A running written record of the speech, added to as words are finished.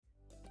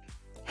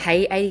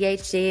Hey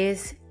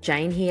ADHDers,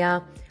 Jane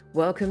here.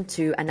 Welcome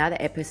to another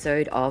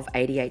episode of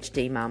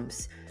ADHD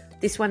Mums.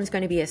 This one's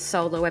going to be a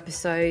solo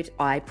episode.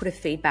 I put a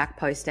feedback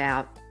post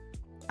out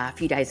a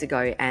few days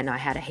ago and I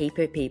had a heap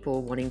of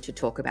people wanting to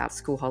talk about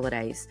school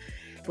holidays.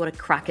 What a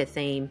cracker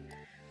theme.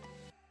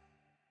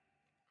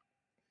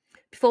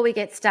 Before we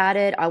get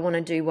started, I want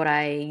to do what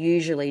I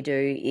usually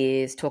do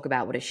is talk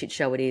about what a shit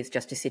show it is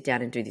just to sit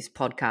down and do this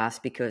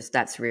podcast because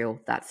that's real,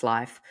 that's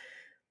life.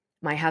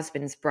 My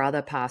husband's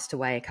brother passed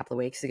away a couple of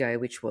weeks ago,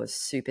 which was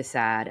super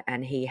sad,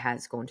 and he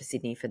has gone to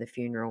Sydney for the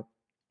funeral.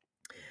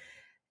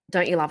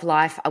 Don't you love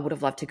life? I would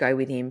have loved to go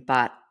with him,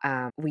 but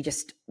we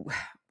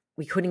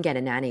couldn't get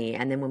a nanny.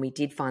 And then when we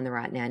did find the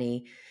right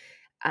nanny,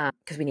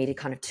 because we needed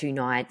kind of 2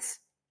 nights,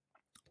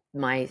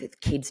 my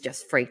kids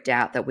just freaked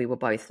out that we were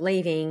both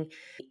leaving.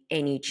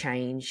 Any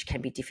change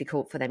can be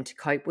difficult for them to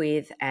cope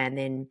with. And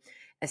then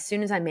as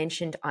soon as I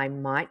mentioned I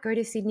might go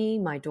to Sydney,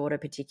 my daughter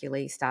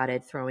particularly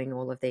started throwing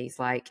all of these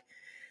like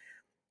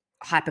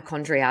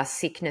hypochondria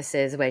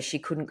sicknesses where she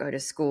couldn't go to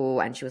school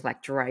and she was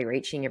like dry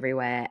reaching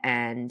everywhere.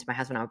 And my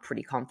husband and I were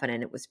pretty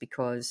confident it was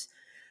because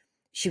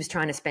she was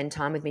trying to spend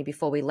time with me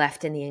before we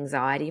left, and the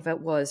anxiety of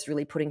it was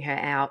really putting her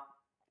out.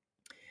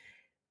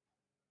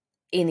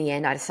 In the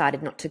end, I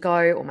decided not to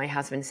go, or my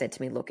husband said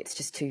to me, look, it's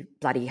just too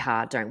bloody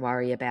hard. Don't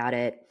worry about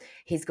it.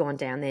 He's gone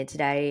down there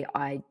today.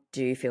 I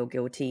do feel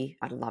guilty.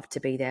 I'd love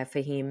to be there for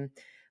him.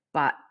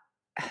 But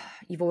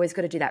you've always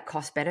got to do that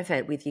cost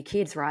benefit with your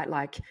kids, right?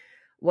 Like,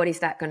 what is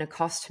that going to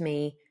cost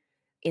me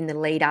in the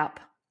lead up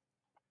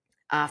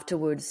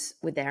afterwards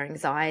with their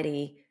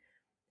anxiety?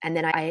 And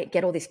then I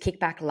get all this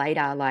kickback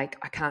later, like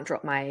I can't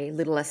drop my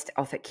littlest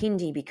off at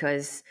kindy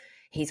because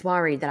he's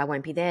worried that I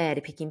won't be there to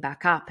pick him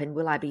back up, and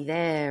will I be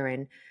there?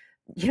 And,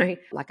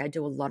 like I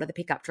do a lot of the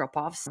pickup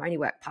drop-offs. I only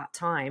work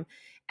part-time,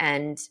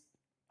 and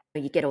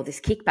you get all this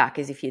kickback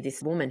as if you're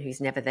this woman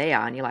who's never there,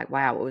 and you're like,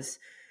 wow, it was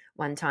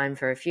one time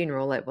for a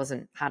funeral. It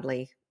wasn't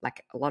hardly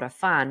like a lot of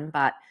fun,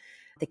 but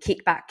the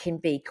kickback can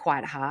be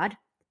quite hard.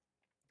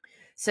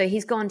 So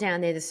he's gone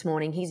down there this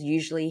morning. He's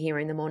usually here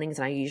in the mornings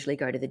and I usually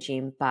go to the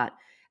gym, but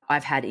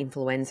I've had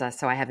influenza,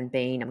 so I haven't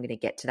been. I'm going to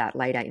get to that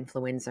later.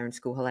 Influenza and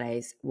school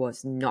holidays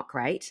was not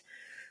great.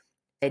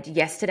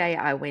 Yesterday,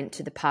 I went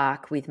to the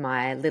park with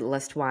my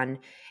littlest one.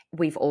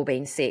 We've all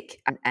been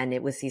sick, and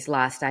it was his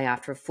last day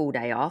after a full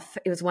day off.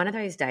 It was one of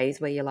those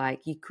days where you're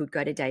like, you could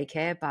go to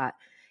daycare, but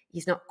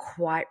he's not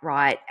quite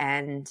right.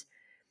 And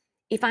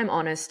if I'm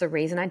honest, the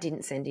reason I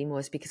didn't send him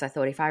was because I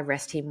thought if I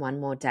rest him one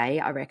more day,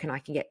 I reckon I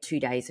can get 2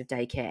 days of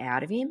daycare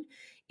out of him.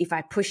 If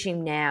I push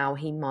him now,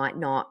 he might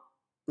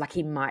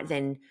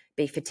then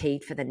be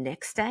fatigued for the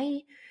next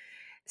day.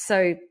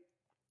 So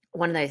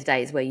one of those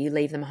days where you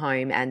leave them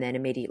home and then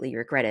immediately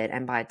regret it.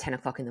 And by 10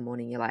 o'clock in the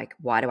morning, you're like,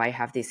 why do I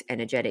have this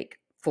energetic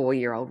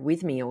 4-year-old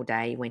with me all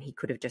day when he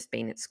could have just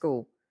been at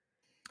school?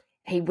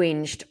 He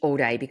whinged all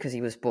day because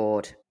he was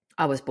bored.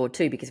 I was bored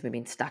too because we've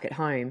been stuck at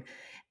home,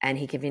 and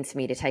he convinced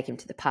me to take him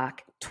to the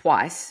park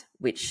twice,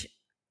 which,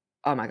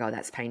 oh my God,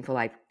 that's painful.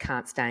 I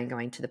can't stand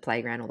going to the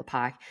playground or the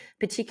park,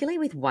 particularly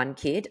with one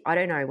kid. I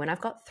don't know. When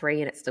I've got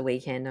 3 and it's the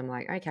weekend, I'm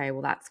like, okay,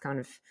 well, that's kind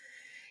of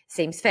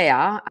seems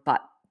fair,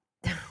 but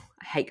I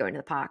hate going to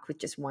the park with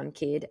just one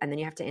kid, and then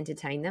you have to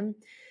entertain them.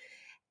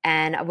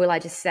 And will I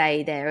just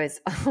say there was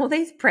all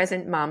these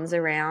present mums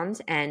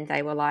around, and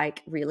they were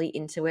like really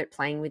into it,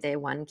 playing with their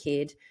one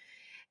kid.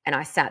 And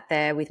I sat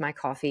there with my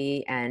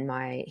coffee and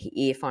my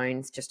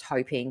earphones, just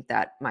hoping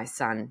that my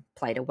son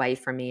played away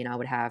from me and I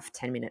would have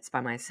 10 minutes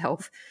by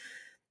myself,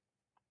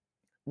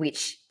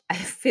 which I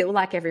feel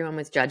like everyone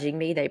was judging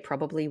me. They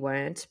probably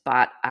weren't,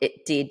 but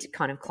it did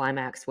kind of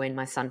climax when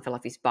my son fell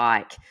off his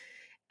bike.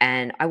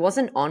 And I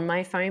wasn't on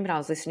my phone, but I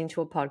was listening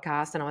to a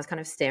podcast and I was kind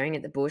of staring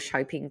at the bush,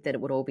 hoping that it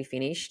would all be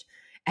finished.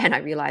 And I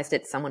realized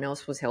that someone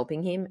else was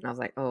helping him. And I was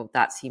like, oh,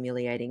 that's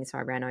humiliating. So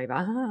I ran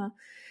over.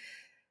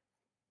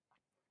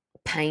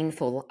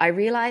 Painful. I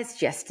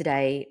realized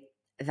yesterday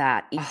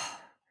that,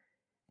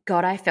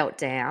 God, I felt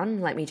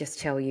down. Let me just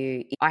tell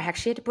you, I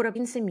actually had to put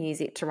in some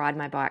music to ride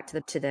my bike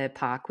to the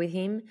park with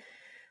him,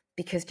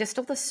 because just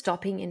all the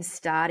stopping and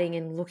starting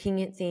and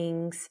looking at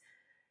things,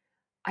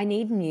 I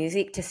need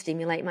music to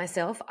stimulate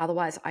myself.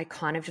 Otherwise, I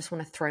kind of just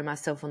want to throw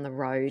myself on the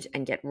road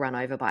and get run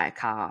over by a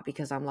car,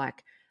 because I'm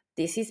like,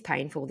 this is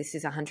painful. This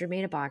is a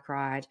 100-meter bike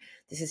ride.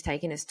 This has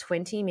taken us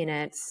 20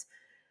 minutes.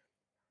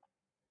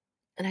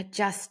 And I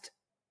just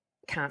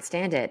can't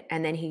stand it.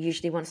 And then he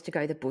usually wants to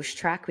go the bush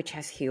track, which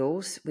has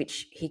hills,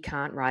 which he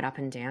can't ride up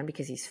and down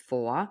because he's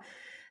 4.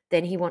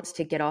 Then he wants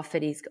to get off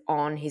it. He's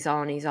on,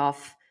 he's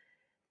off.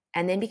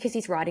 And then because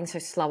he's riding so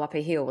slow up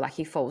a hill, like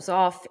he falls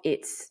off,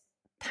 it's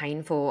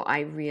painful.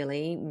 I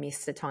really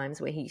miss the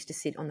times where he used to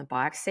sit on the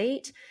bike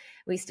seat.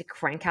 We used to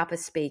crank up a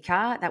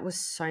speaker. That was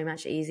so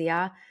much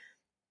easier.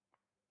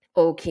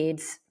 All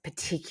kids,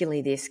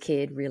 particularly this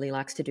kid, really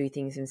likes to do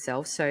things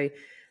himself. So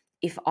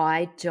if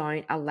I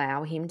don't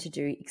allow him to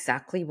do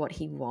exactly what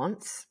he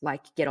wants,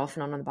 like get off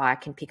and on the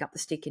bike and pick up the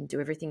stick and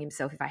do everything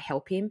himself, if I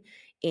help him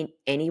in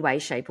any way,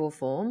 shape or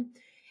form,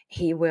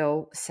 he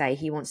will say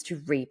he wants to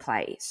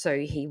replay. So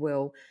he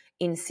will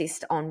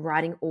insist on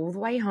riding all the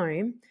way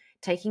home,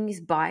 taking his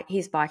bike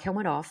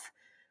helmet off,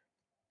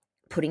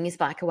 putting his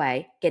bike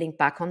away, getting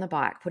back on the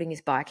bike, putting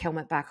his bike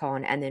helmet back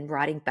on, and then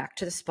riding back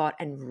to the spot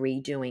and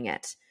redoing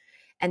it.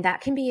 And that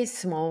can be as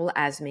small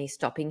as me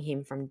stopping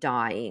him from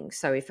dying.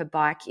 So if a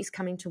bike is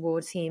coming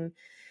towards him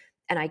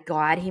and I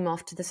guide him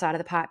off to the side of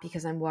the park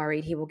because I'm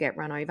worried he will get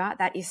run over,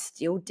 that is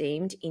still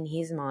deemed in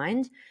his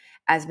mind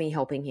as me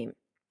helping him,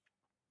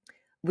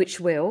 which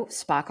will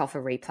spark off a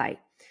replay.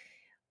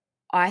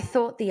 I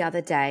thought the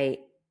other day,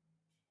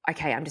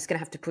 okay, I'm just going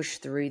to have to push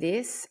through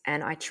this.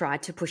 And I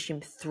tried to push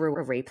him through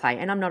a replay.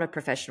 And I'm not a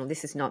professional.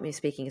 This is not me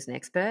speaking as an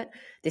expert.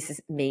 This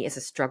is me as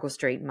a struggle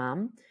street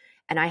mum.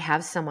 And I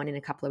have someone in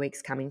a couple of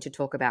weeks coming to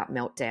talk about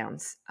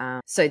meltdowns.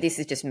 So this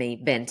is just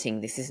me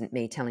venting. This isn't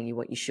me telling you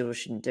what you should or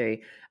shouldn't do.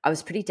 I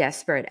was pretty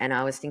desperate and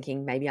I was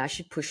thinking maybe I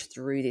should push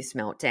through this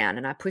meltdown.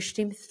 And I pushed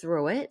him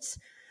through it.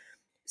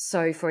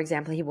 So, for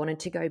example, he wanted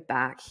to go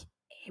back.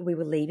 We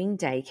were leaving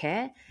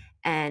daycare.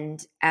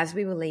 And as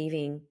we were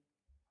leaving,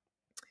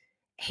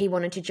 he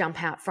wanted to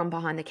jump out from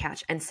behind the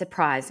couch and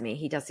surprise me.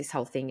 He does this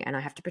whole thing and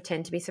I have to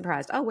pretend to be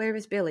surprised. Oh, where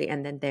is Billy?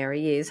 And then there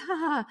he is.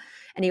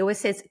 And he always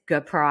says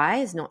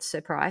surprise, not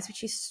surprise,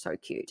 which is so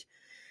cute.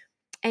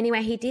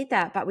 Anyway, he did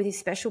that, but with his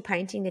special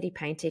painting that he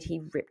painted,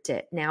 he ripped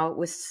it. Now it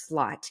was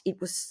slight,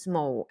 it was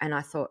small. And I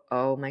thought,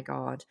 oh my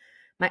God.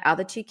 My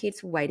other two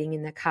kids were waiting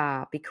in the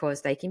car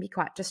because they can be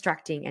quite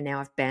distracting. And now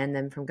I've banned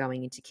them from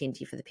going into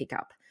kindy for the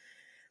pickup.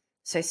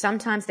 So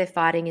sometimes they're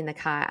fighting in the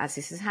car as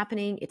this is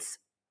happening.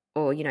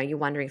 Or, you're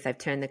wondering if they've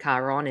turned the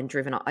car on and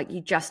driven on. Like, you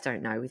just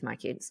don't know with my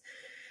kids.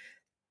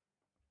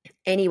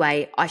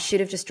 Anyway, I should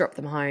have just dropped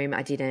them home.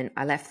 I didn't.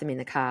 I left them in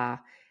the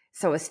car.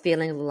 So I was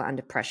feeling a little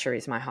under pressure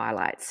is my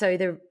highlight. So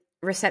the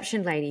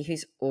reception lady,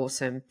 who's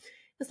awesome,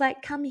 was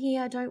like, come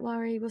here, don't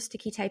worry, we'll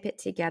sticky tape it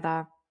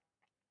together.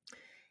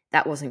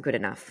 That wasn't good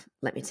enough.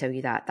 Let me tell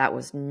you that. That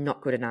was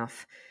not good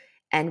enough.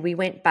 And we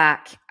went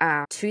back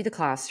to the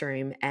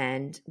classroom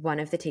and one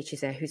of the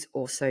teachers there, who's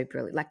also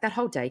brilliant, like that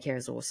whole daycare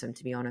is awesome,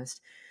 to be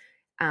honest.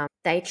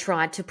 They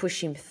tried to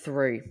push him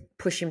through.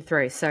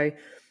 So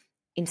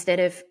instead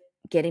of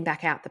getting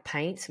back out the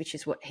paints, which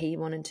is what he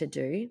wanted to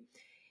do,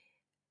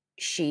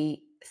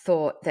 she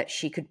thought that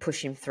she could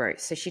push him through.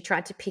 So she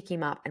tried to pick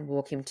him up and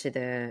walk him to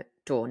the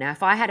door. Now,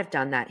 if I had have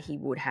done that, he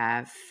would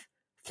have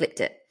flipped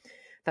it.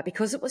 But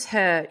because it was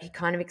her, he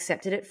kind of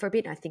accepted it for a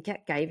bit. And I think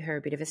it gave her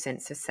a bit of a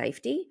sense of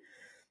safety.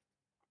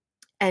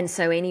 And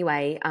so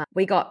anyway,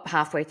 we got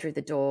halfway through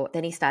the door.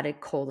 Then he started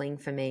calling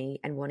for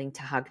me and wanting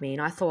to hug me.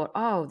 And I thought,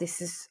 oh,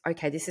 this is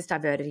okay. This is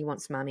diverted. He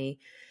wants mummy.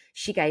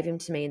 She gave him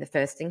to me. And the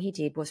first thing he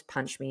did was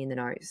punch me in the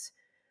nose.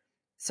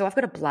 So I've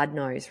got a blood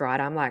nose, right?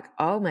 I'm like,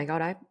 oh my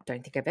God, I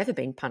don't think I've ever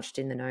been punched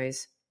in the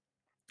nose.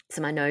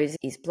 So my nose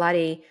is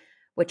bloody.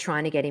 We're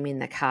trying to get him in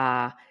the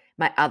car.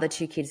 My other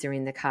two kids are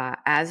in the car.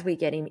 As we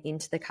get him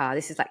into the car,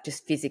 this is like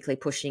just physically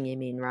pushing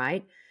him in,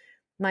 right?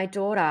 My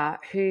daughter,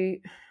 who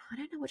I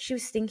don't know what she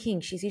was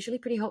thinking. She's usually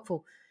pretty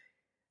helpful.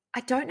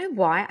 I don't know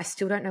why. I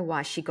still don't know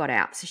why she got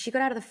out. So she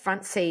got out of the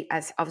front seat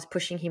as I was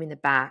pushing him in the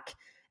back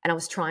and I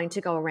was trying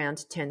to go around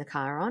to turn the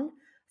car on.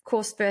 Of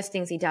course, first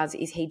things he does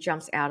is he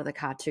jumps out of the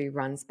car too,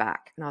 runs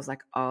back. And I was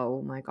like,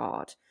 oh my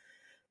God.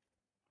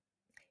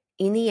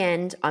 In the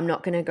end, I'm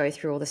not going to go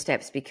through all the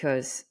steps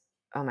because,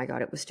 oh my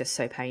God, it was just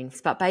so painful.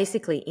 But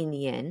basically, in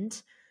the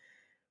end,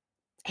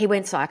 he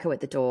went psycho at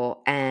the door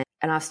and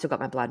I've still got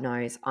my blood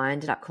nose. I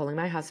ended up calling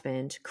my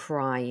husband,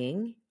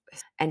 crying,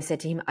 and said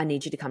to him, I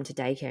need you to come to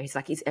daycare. He's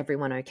like, is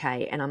everyone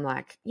okay? And I'm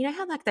like, you know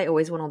how like they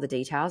always want all the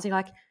details? You're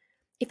like,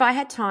 if I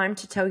had time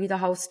to tell you the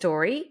whole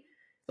story,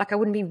 like I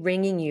wouldn't be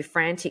ringing you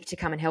frantic to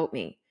come and help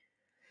me.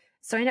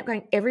 So I ended up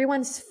going,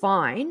 everyone's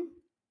fine,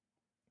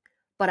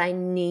 but I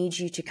need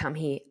you to come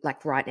here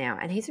like right now.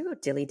 And he's a real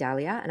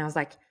dilly-dallyer. And I was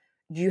like,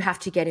 you have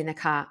to get in the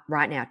car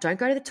right now. Don't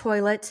go to the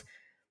toilet.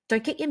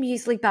 Don't get your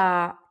muesli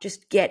bar.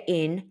 Just get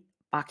in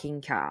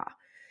fucking car.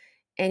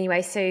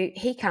 Anyway, so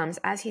he comes.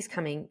 As he's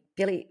coming,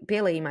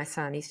 Billy, my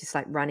son, is just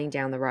like running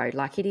down the road.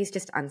 Like it is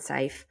just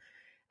unsafe.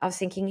 I was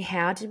thinking,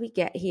 how did we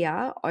get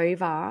here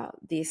over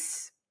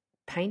this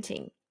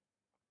painting?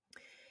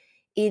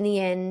 In the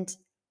end,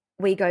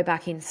 we go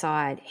back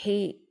inside.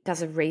 He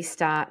does a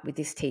restart with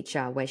this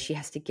teacher where she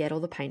has to get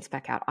all the paints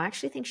back out. I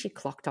actually think she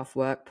clocked off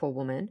work, poor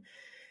woman.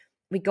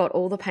 We got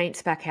all the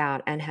paints back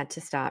out and had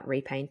to start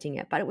repainting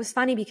it. But it was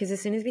funny because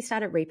as soon as we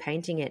started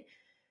repainting it,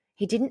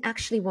 he didn't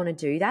actually want to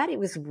do that. It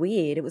was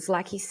weird. It was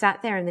like he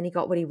sat there and then he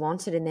got what he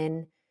wanted and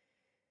then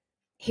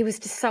he was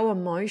just so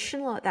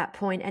emotional at that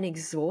point and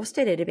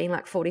exhausted. It had been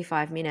like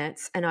 45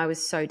 minutes and I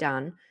was so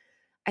done.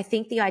 I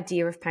think the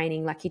idea of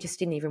painting, like he just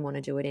didn't even want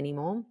to do it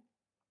anymore.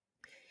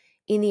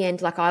 In the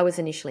end, like I was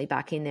initially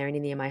back in there and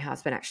in the end my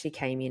husband actually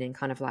came in and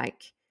kind of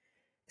like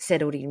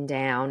settled him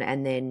down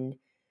and then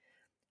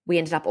we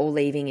ended up all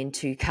leaving in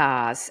two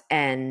cars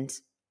and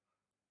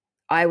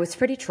I was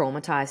pretty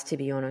traumatized, to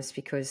be honest,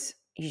 because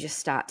you just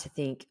start to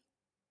think,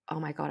 oh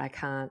my God, I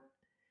can't,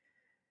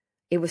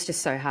 it was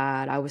just so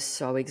hard. I was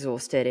so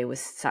exhausted. It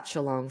was such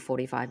a long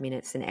 45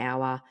 minutes, an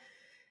hour.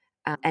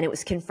 And it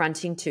was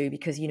confronting too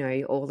because,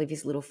 all of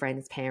his little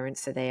friends'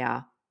 parents are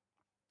there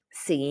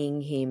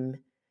seeing him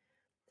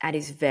at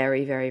his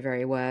very, very,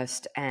 very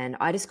worst. And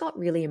I just got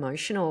really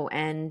emotional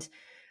and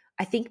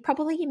I think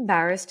probably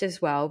embarrassed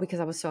as well because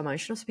I was so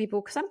emotional to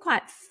people because I'm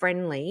quite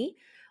friendly.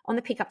 On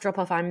the pickup drop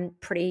off, I'm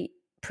pretty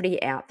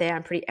out there.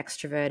 I'm pretty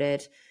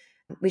extroverted,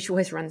 which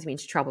always runs me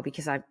into trouble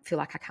because I feel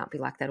like I can't be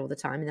like that all the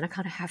time. And then I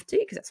kind of have to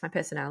because that's my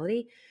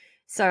personality.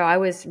 So I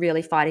was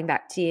really fighting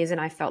back tears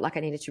and I felt like I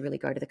needed to really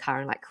go to the car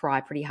and like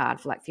cry pretty hard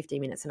for like 15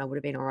 minutes and I would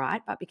have been all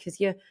right. But because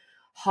you're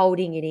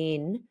holding it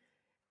in,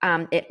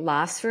 it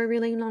lasts for a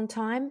really long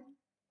time.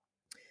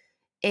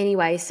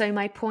 Anyway, so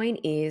my point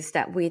is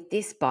that with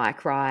this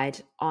bike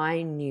ride,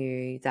 I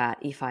knew that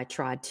if I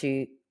tried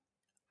to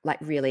like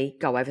really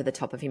go over the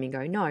top of him and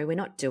go, no, we're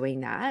not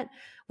doing that.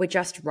 We're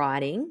just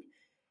riding.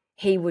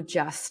 He would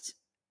just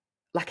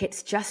like,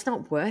 it's just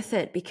not worth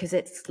it because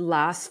it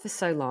lasts for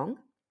so long.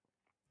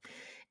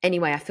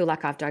 Anyway, I feel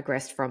like I've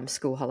digressed from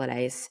school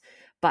holidays,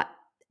 but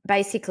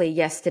basically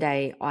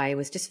yesterday I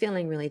was just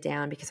feeling really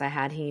down because I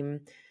had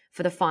him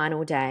for the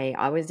final day.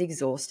 I was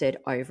exhausted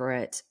over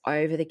it,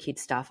 over the kid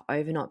stuff,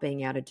 over not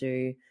being able to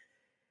do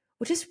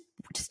or just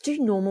do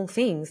normal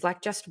things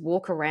like just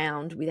walk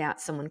around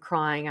without someone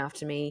crying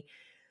after me,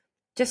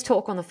 just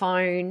talk on the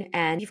phone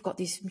and you've got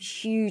this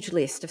huge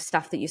list of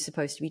stuff that you're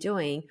supposed to be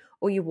doing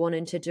or you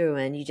wanted to do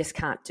and you just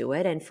can't do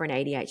it. And for an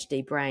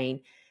ADHD brain,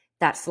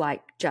 that's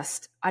like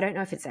just, I don't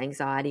know if it's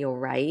anxiety or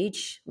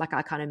rage. Like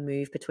I kind of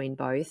move between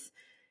both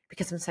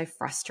because I'm so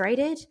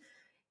frustrated.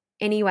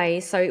 Anyway,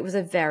 so it was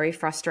a very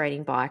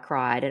frustrating bike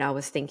ride. And I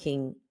was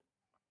thinking,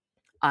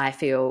 I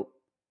feel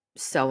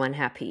so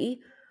unhappy.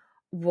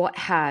 What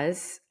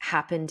has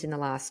happened in the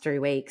last 3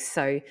 weeks?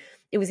 So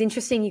it was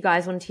interesting you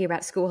guys wanted to hear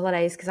about school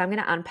holidays because I'm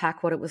going to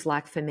unpack what it was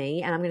like for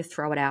me and I'm going to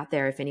throw it out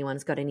there if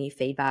anyone's got any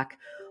feedback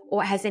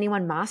or has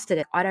anyone mastered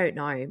it. I don't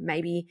know.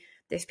 Maybe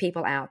there's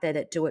people out there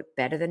that do it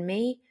better than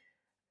me.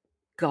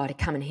 God,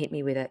 come and hit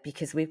me with it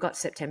because we've got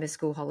September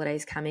school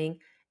holidays coming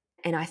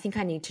and I think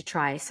I need to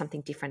try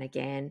something different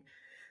again.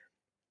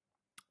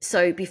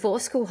 So before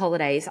school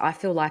holidays, I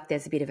feel like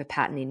there's a bit of a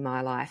pattern in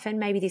my life and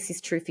maybe this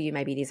is true for you,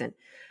 maybe it isn't.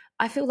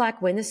 I feel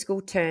like when the school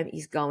term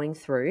is going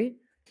through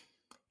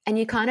and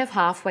you're kind of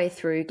halfway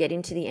through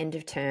getting to the end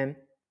of term,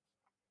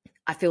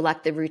 I feel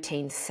like the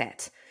routine's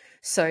set.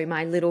 So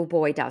my little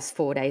boy does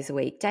 4 days a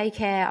week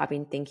daycare. I've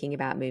been thinking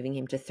about moving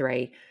him to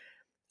 3.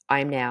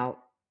 I'm now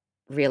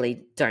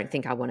really don't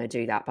think I want to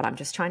do that, but I'm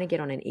just trying to get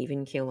on an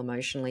even keel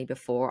emotionally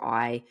before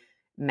I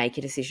make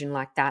a decision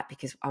like that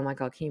because, oh my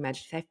God, can you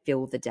imagine if I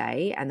fill the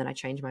day and then I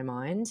change my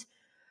mind?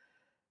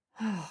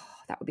 Oh,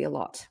 that would be a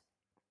lot.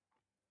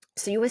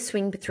 So you always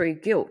swing through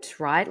guilt,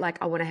 right?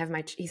 Like I want to have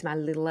he's my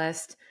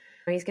littlest.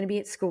 He's going to be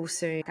at school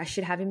soon. I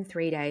should have him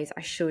 3 days.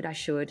 I should.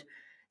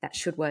 That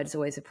should word is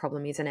always a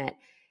problem, isn't it?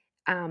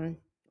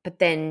 But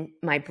then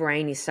my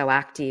brain is so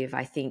active.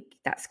 I think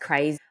that's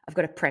crazy. I've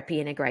got a preppy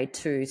and a grade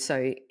 2.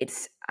 So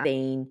it's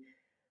been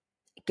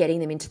getting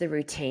them into the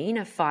routine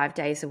of 5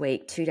 days a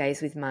week, 2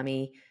 days with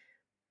mummy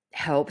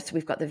helps.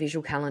 We've got the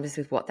visual calendars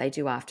with what they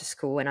do after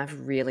school. And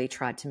I've really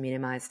tried to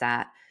minimize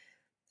that.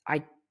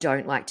 I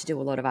don't like to do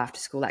a lot of after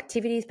school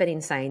activities, but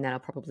in saying that, I'll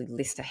probably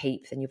list a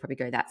heap and you'll probably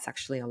go, that's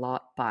actually a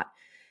lot. But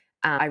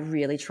I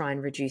really try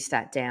and reduce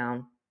that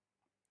down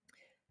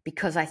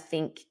because I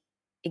think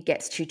it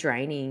gets too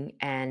draining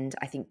and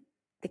I think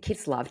the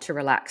kids love to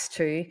relax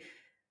too.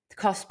 The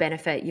cost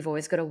benefit, you've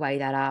always got to weigh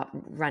that up,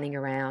 running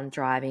around,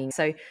 driving.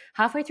 So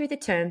halfway through the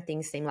term,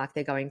 things seem like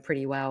they're going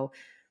pretty well.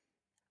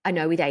 I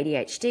know with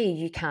ADHD,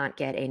 you can't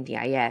get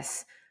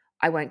NDIS.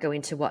 I won't go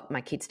into what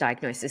my kids'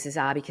 diagnoses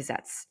are because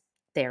that's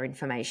their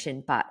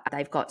information, but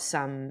they've got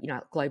some,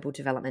 global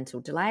developmental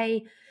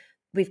delay.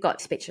 We've got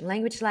speech and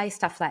language delay,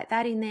 stuff like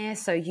that in there.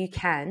 So you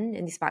can,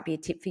 and this might be a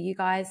tip for you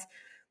guys,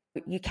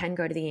 you can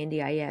go to the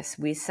NDIS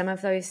with some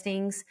of those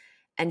things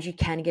and you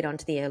can get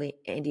onto the early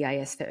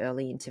NDIS for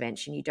early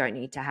intervention. You don't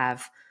need to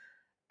have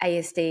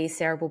ASD,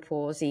 cerebral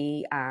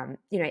palsy,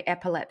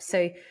 epilepsy.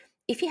 So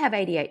if you have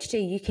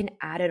ADHD, you can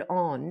add it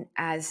on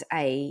as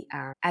a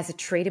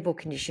treatable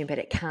condition, but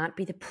it can't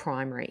be the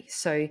primary.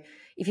 So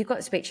if you've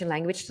got speech and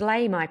language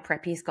delay, my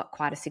preppy's got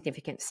quite a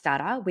significant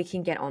stutter. We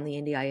can get on the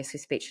NDIS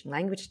with speech and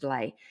language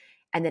delay,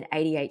 and then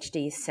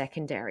ADHD is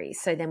secondary.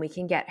 So then we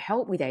can get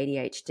help with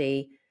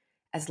ADHD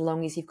as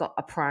long as you've got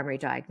a primary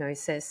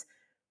diagnosis.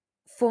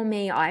 For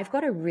me, I've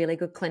got a really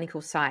good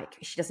clinical psych.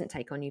 She doesn't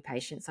take on new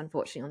patients,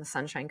 unfortunately, on the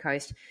Sunshine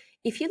Coast.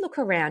 If you look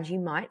around, you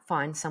might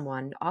find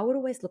someone. I would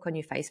always look on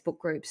your Facebook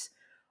groups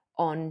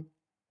on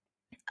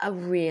a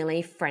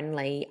really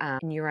friendly,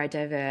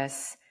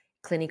 neurodiverse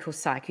clinical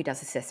psych who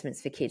does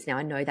assessments for kids. Now,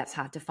 I know that's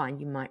hard to find.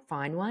 You might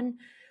find one.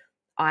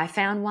 I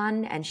found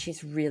one and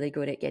she's really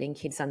good at getting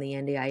kids on the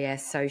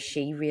NDIS. So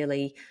she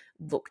really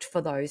looked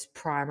for those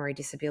primary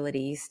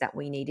disabilities that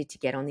we needed to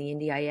get on the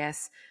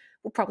NDIS.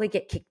 We'll probably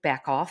get kicked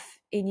back off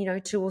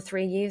in, 2 or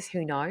 3 years,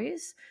 who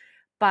knows?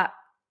 But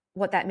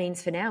what that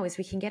means for now is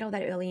we can get all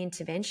that early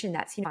intervention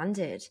that's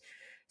funded.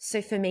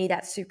 So for me,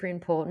 that's super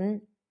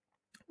important.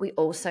 We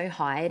also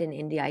hired an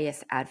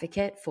NDIS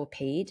advocate for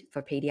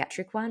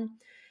pediatric one.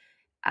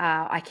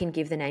 I can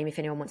give the name if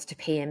anyone wants to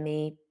PM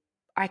me.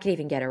 I could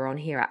even get her on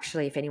here,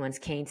 actually. If anyone's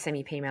keen, send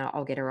me a email,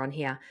 I'll get her on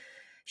here.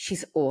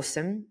 She's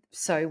awesome.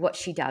 So what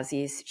she does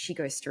is she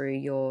goes through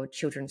your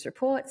children's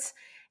reports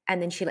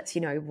and then she lets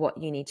you know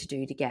what you need to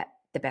do to get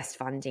the best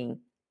funding.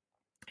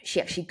 She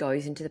actually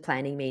goes into the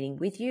planning meeting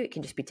with you. It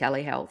can just be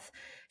telehealth.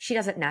 She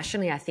does it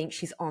nationally. I think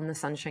she's on the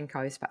Sunshine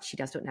Coast, but she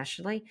does it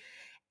nationally.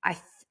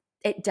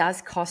 It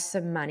does cost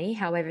some money.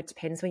 However, it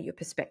depends what your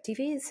perspective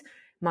is.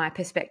 My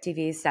perspective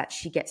is that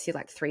she gets you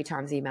like 3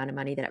 times the amount of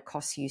money that it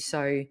costs you.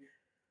 So,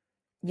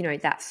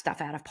 that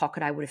stuff out of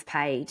pocket I would have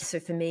paid. So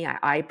for me,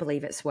 I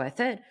believe it's worth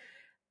it.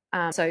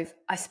 So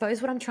I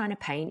suppose what I'm trying to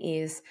paint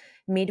is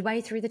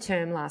midway through the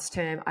term last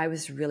term, I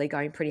was really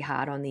going pretty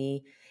hard on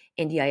the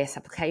NDIS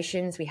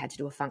applications. We had to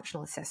do a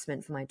functional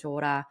assessment for my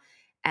daughter,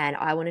 and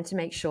I wanted to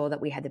make sure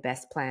that we had the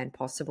best plan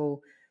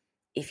possible.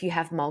 If you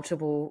have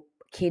multiple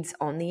kids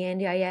on the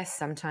NDIS,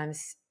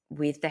 sometimes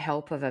with the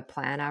help of a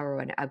planner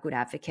or a good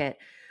advocate,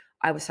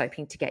 I was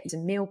hoping to get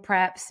some meal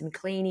prep, some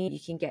cleaning. You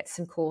can get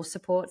some core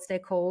supports, they're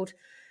called.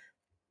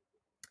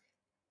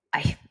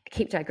 I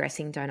keep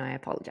digressing, don't I?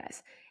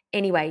 Apologize.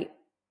 Anyway,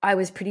 I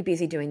was pretty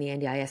busy doing the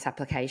NDIS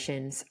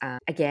applications.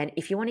 Again,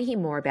 if you want to hear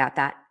more about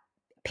that,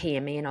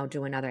 PM me and I'll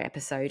do another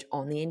episode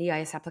on the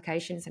NDIS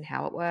applications and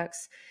how it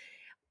works.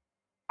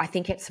 I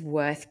think it's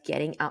worth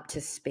getting up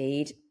to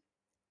speed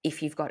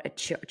if you've got a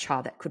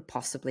child that could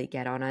possibly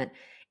get on it.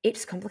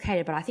 It's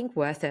complicated, but I think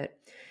worth it.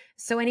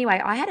 So anyway,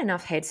 I had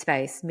enough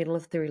headspace middle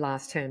of through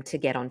last term to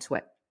get onto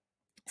it.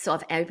 So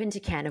I've opened a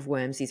can of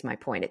worms is my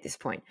point at this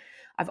point.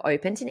 I've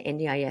opened an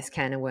NDIS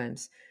can of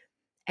worms.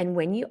 And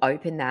when you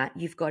open that,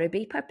 you've got to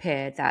be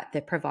prepared that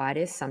the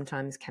providers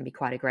sometimes can be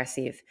quite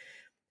aggressive.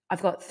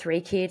 I've got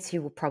 3 kids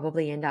who will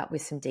probably end up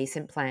with some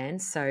decent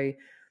plans. So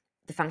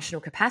the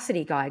functional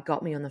capacity guy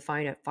got me on the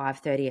phone at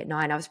 5:30 at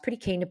night. I was pretty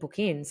keen to book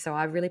in. So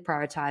I really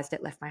prioritized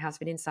it, left my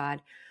husband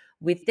inside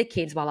with the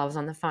kids while I was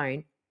on the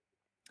phone.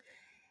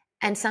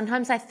 And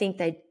sometimes I think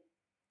they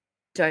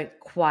don't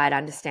quite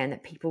understand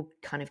that people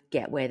kind of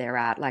get where they're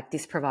at. Like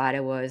this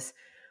provider was,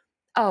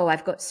 oh,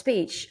 I've got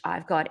speech,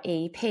 I've got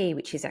EP,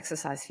 which is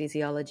exercise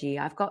physiology,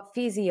 I've got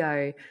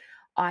physio,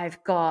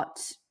 I've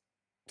got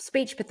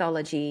speech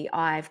pathology,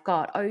 I've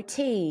got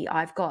OT,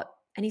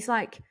 and he's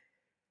like,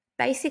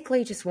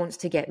 basically just wants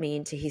to get me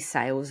into his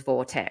sales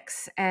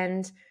vortex.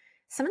 And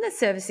some of the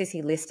services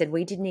he listed,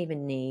 we didn't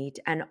even need.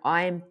 And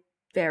I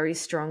very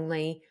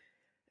strongly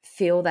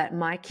feel that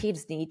my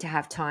kids need to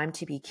have time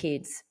to be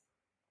kids.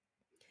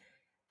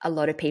 A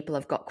lot of people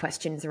have got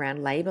questions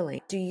around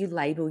labeling. Do you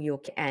label your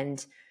kid?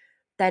 And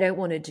they don't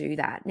want to do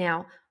that.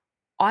 Now,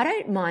 I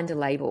don't mind a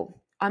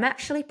label. I'm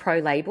actually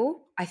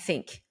pro-label, I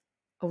think,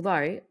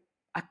 although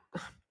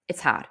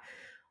it's hard.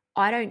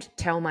 I don't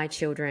tell my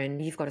children,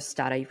 you've got a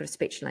stutter, you've got a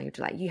speech and language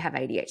delay, you have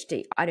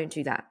ADHD. I don't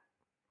do that.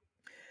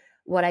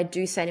 What I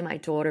do say to my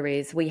daughter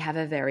is, we have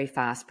a very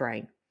fast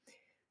brain.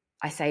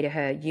 I say to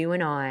her, you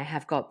and I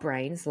have got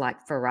brains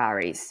like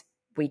Ferraris.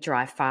 We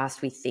drive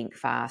fast, we think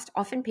fast.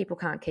 Often people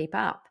can't keep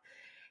up.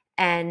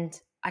 And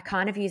I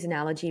kind of use an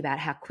analogy about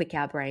how quick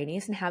our brain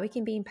is and how we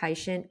can be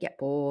impatient, get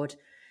bored.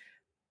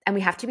 And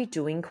we have to be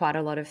doing quite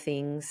a lot of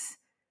things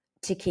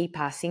to keep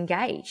us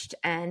engaged.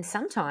 And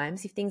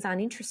sometimes if things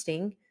aren't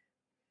interesting,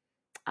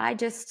 I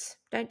just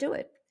don't do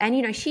it.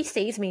 And, she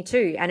sees me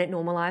too, and it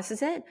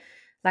normalizes it.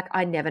 Like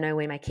I never know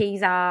where my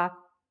keys are.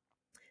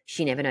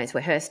 She never knows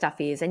where her stuff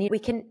is. And we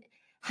can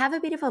have a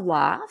bit of a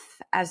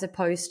laugh as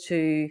opposed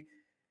to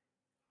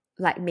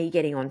like me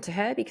getting onto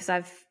her because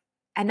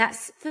and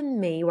that's for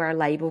me where a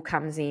label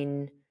comes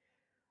in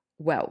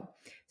well.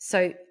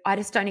 So I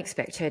just don't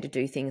expect her to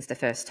do things the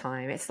first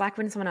time. It's like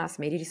when someone asks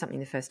me to do something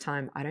the first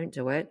time, I don't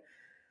do it.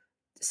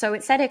 So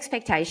it's that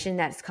expectation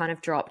that's kind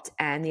of dropped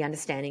and the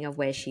understanding of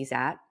where she's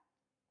at,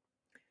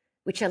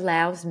 which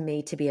allows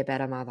me to be a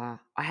better mother.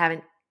 I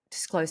haven't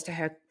disclosed to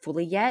her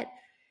fully yet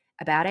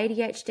about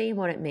ADHD and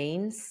what it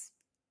means,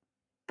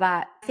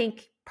 but I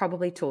think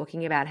probably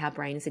talking about how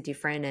brains are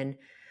different and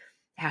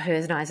how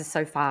hers and ours are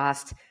so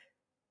fast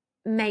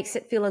makes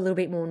it feel a little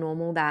bit more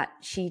normal that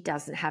she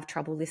doesn't have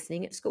trouble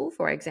listening at school,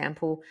 for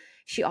example.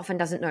 She often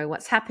doesn't know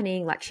what's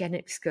happening. Like she had an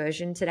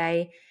excursion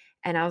today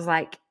and I was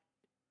like,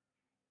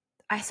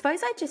 I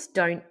suppose I just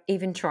don't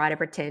even try to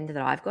pretend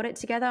that I've got it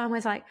together. I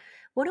was like,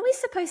 what are we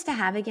supposed to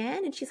have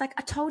again? And she's like,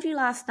 I told you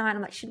last night.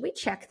 I'm like, should we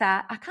check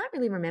that? I can't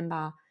really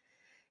remember.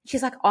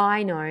 She's like,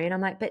 I know. And I'm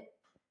like, but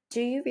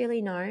do you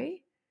really know?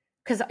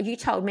 Because you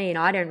told me and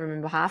I don't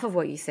remember half of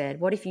what you said.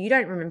 What if you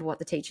don't remember what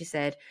the teacher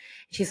said?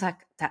 She's like,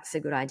 that's a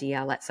good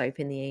idea. Let's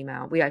open the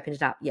email. We opened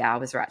it up. Yeah, I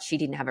was right. She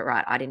didn't have it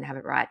right. I didn't have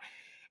it right.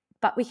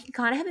 But we can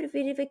kind of have a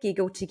bit of a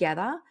giggle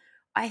together.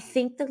 I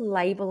think the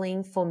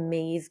labeling for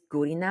me is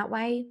good in that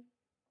way.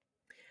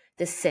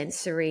 The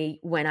sensory,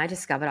 when I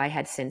discovered I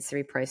had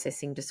sensory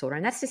processing disorder,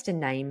 and that's just a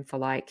name for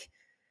like,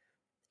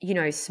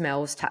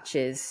 smells,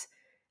 touches,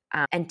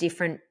 and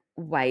different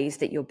ways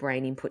that your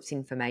brain inputs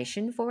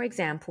information. For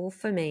example,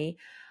 for me,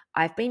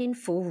 I've been in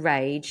full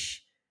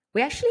rage.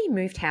 We actually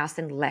moved house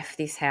and left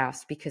this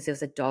house because there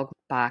was a dog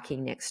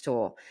barking next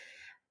door.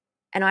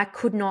 And I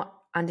could not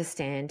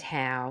understand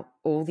how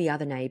all the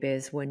other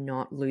neighbours were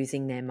not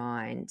losing their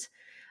mind.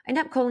 I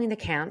ended up calling the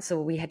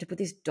council. We had to put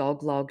this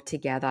dog log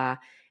together.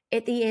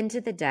 At the end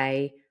of the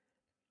day,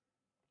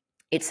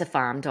 it's a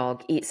farm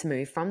dog. It's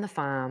moved from the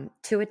farm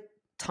to a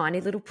tiny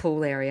little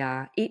pool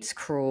area. It's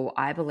cruel.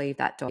 I believe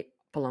that dog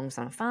belongs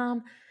on a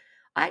farm.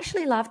 I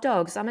actually love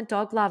dogs. I'm a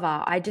dog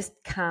lover. I just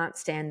can't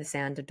stand the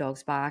sound of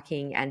dogs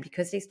barking. And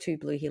because these two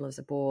blue heelers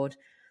are bored,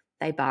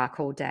 they bark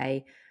all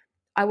day.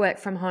 I work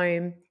from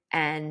home,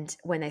 and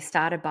when they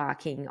started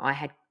barking, I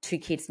had two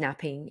kids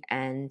napping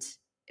and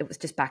it was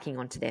just backing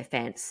onto their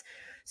fence.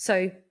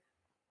 So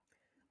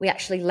we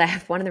actually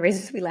left. One of the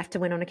reasons we left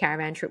and went on a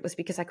caravan trip was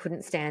because I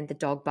couldn't stand the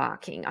dog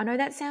barking. I know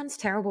that sounds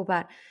terrible,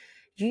 but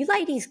you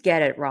ladies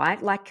get it,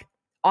 right? Like,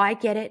 I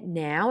get it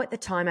now. At the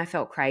time, I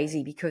felt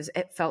crazy because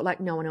it felt like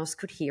no one else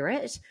could hear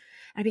it.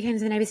 And I became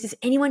to the neighbors, does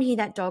anyone hear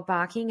that dog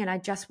barking? And I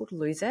just would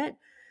lose it.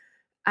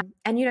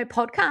 And,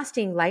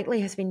 podcasting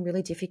lately has been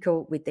really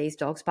difficult with these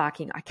dogs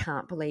barking. I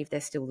can't believe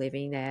they're still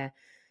living there.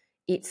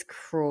 It's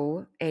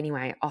cruel.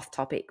 Anyway, off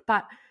topic.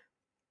 But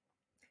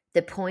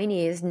the point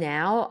is,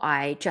 now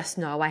I just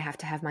know I have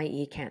to have my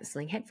ear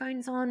cancelling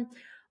headphones on.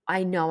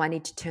 I know I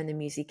need to turn the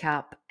music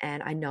up,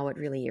 and I know it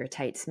really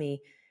irritates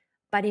me.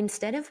 But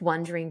instead of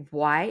wondering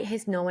why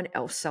has no one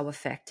else so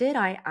affected,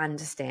 I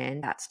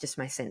understand that's just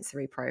my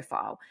sensory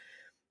profile.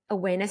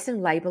 Awareness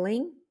and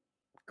labeling,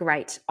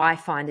 great. I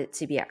find it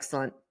to be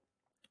excellent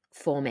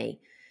for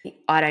me.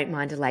 I don't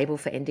mind a label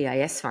for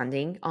NDIS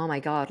funding. Oh my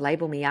God,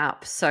 label me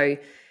up. So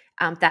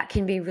that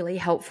can be really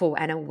helpful,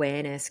 and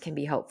awareness can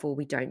be helpful.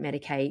 We don't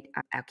medicate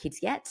our kids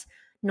yet.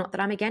 Not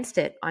that I'm against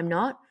it, I'm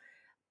not.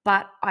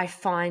 But I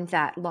find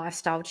that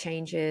lifestyle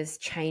changes,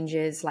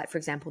 like, for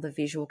example, the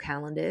visual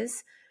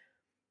calendars.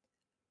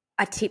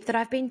 A tip that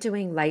I've been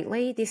doing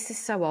lately, this is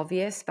so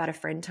obvious, but a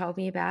friend told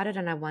me about it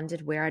and I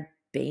wondered where I'd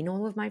been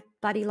all of my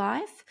bloody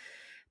life.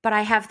 But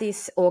I have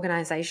this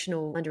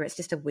organizational calendar. It's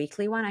just a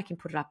weekly one. I can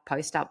put it up,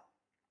 post up.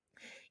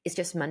 It's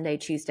just Monday,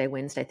 Tuesday,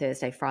 Wednesday,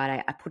 Thursday,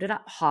 Friday. I put it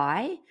up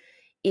high.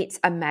 It's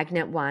a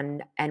magnet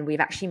one, and we've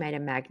actually made a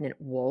magnet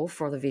wall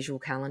for all the visual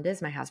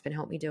calendars. My husband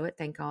helped me do it,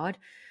 thank God.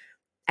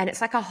 And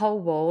it's like a whole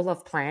wall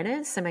of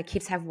planners. So my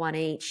kids have one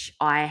each.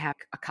 I have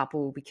a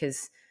couple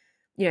because,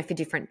 for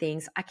different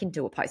things. I can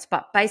do a post.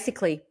 But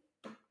basically,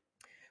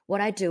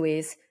 what I do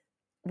is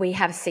we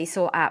have a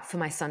Seesaw app for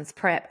my son's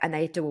prep, and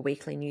they do a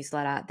weekly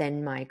newsletter.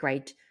 Then my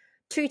grade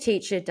 2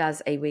 teacher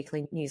does a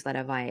weekly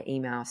newsletter via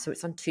email. So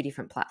it's on 2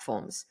 different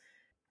platforms.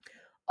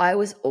 I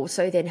was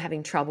also then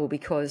having trouble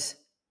because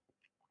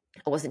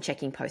I wasn't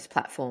checking post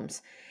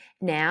platforms.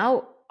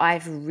 Now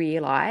I've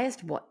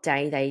realized what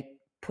day they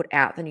put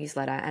out the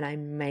newsletter, and I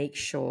make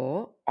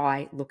sure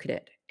I look at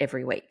it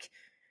every week.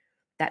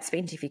 That's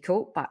been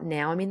difficult, but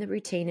now I'm in the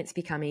routine. It's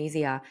become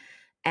easier.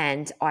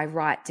 And I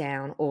write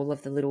down all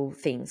of the little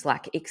things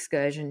like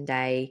excursion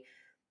day,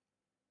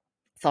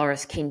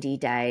 forest kindy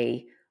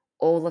day,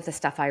 all of the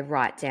stuff I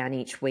write down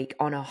each week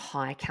on a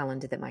high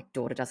calendar that my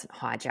daughter doesn't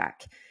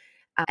hijack.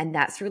 And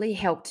that's really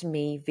helped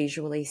me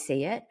visually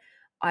see it.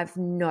 I've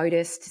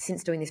noticed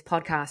since doing this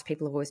podcast,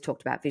 people have always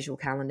talked about visual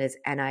calendars,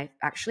 and I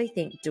actually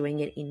think doing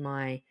it in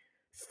my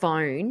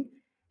phone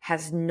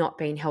has not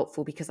been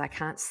helpful because I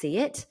can't see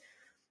it.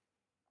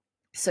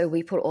 So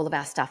we put all of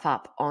our stuff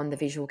up on the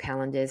visual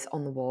calendars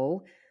on the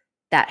wall.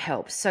 That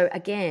helps. So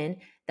again,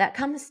 that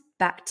comes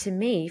back to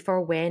me for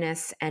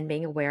awareness and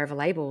being aware of a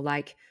label.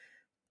 Like,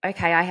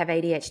 okay, I have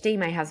ADHD.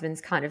 My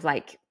husband's kind of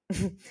like,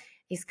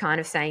 he's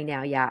kind of saying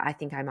now, yeah, I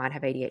think I might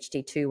have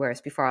ADHD too.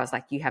 Whereas before I was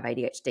like, you have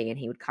ADHD, and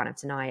he would kind of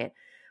deny it.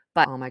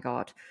 But oh my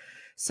God.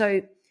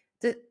 So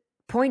the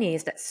point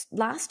is that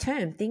last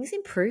term, things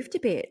improved a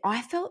bit.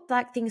 I felt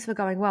like things were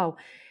going well.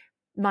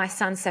 My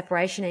son's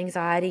separation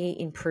anxiety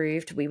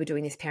improved. We were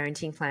doing this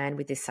parenting plan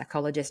with this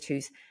psychologist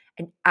who's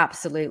an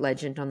absolute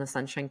legend on the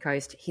Sunshine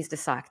Coast. He's the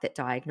psych that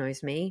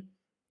diagnosed me.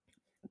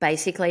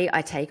 Basically,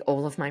 I take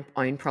all of my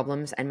own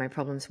problems and my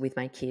problems with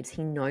my kids.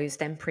 He knows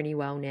them pretty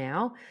well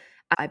now.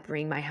 I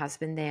bring my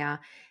husband there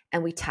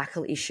and we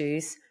tackle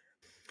issues.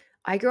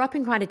 I grew up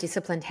in quite a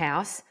disciplined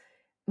house.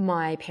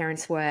 My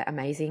parents were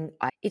amazing.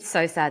 It's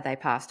so sad they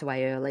passed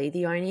away early.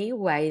 The only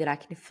way that I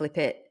can flip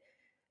it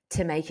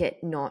to make it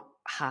not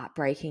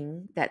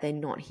heartbreaking that they're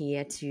not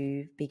here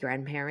to be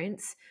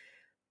grandparents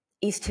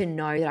is to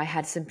know that I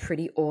had some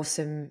pretty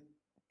awesome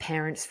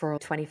parents for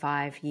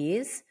 25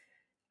 years.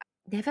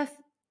 Never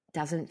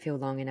doesn't feel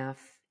long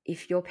enough.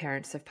 If your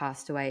parents have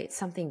passed away, it's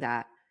something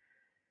that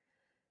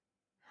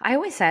I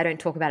always say I don't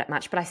talk about it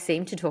much, but I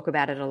seem to talk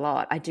about it a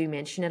lot. I do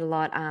mention it a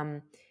lot.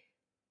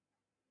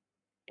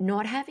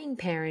 Not having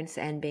parents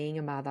and being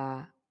a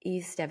mother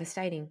is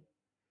devastating.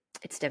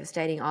 It's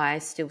devastating. I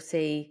still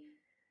see,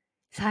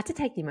 it's hard to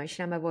take the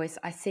emotion out of my voice.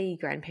 I see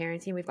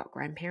grandparenting. We've got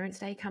Grandparents'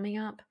 Day coming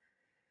up.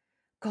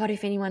 God,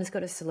 if anyone's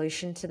got a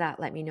solution to that,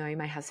 let me know.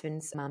 My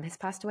husband's mum has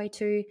passed away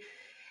too.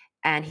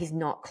 and he's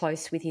not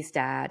close with his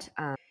dad.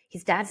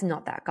 His dad's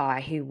not that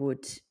guy who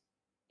would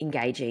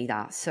engage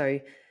either. So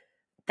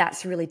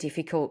that's really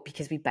difficult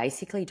because we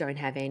basically don't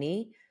have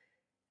any.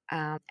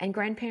 And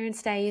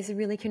Grandparents' Day is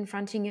really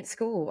confronting at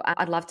school.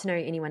 I'd love to know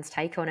anyone's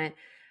take on it.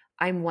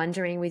 I'm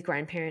wondering with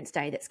Grandparents'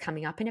 Day that's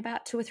coming up in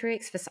about 2 or 3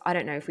 weeks. I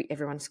don't know if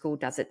everyone's school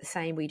does it the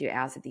same. We do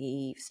ours at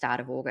the start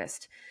of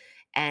August.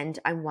 And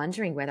I'm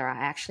wondering whether I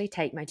actually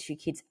take my 2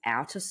 kids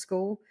out of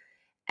school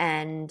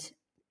and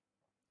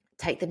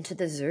take them to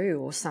the zoo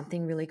or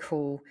something really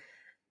cool,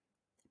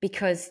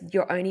 because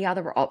your only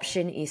other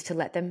option is to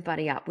let them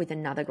buddy up with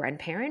another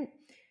grandparent,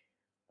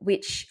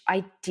 which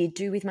I did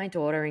do with my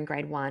daughter in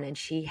grade 1, and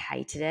she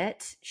hated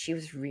it. She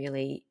was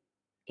really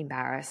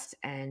embarrassed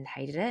and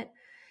hated it.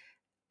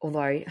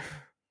 Although,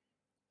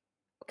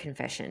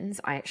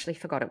 confessions, I actually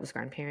forgot it was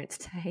Grandparents'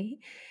 Day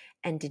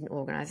and didn't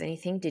organize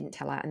anything, didn't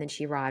tell her. And then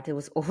she arrived. There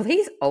was all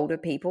these older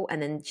people,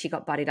 and then she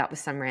got buddied up with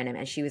some random,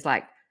 and she was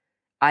like,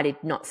 I did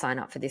not sign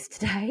up for this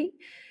today.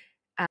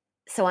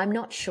 So I'm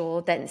not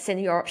sure. Then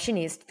your option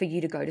is for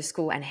you to go to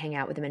school and hang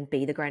out with them and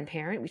be the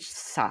grandparent, which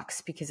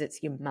sucks because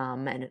it's your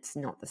mum and it's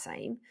not the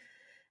same.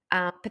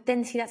 But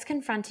then, see, that's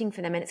confronting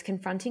for them, and it's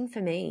confronting for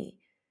me.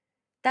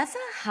 That's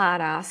a hard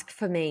ask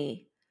for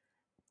me,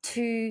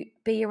 to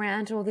be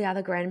around all the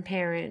other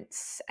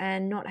grandparents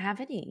and not have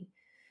any.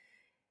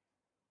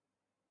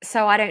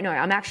 So I don't know.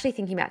 I'm actually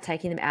thinking about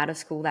taking them out of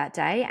school that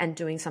day and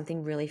doing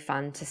something really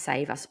fun to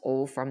save us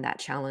all from that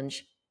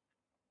challenge.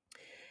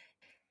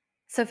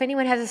 So if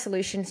anyone has a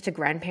solutions to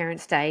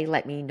Grandparents' Day,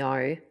 let me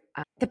know.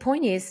 The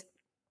point is,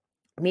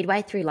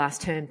 midway through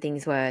last term,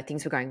 things were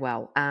going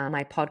well.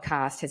 My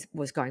podcast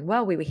was going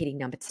well. We were hitting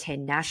number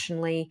 10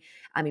 nationally.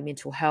 I'm in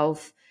mental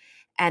health.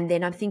 And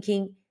then I'm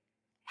thinking,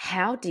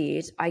 how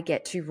did I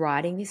get to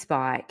riding this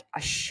bike,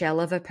 a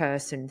shell of a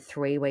person,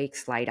 3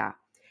 weeks later?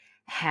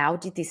 How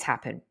did this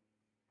happen?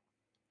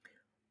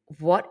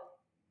 What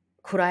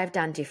could I have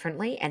done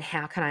differently? And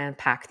how can I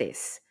unpack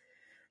this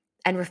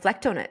and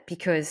reflect on it?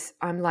 Because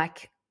I'm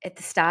like, at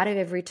the start of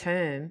every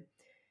term,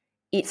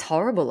 it's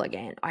horrible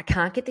again. I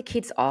can't get the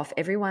kids off.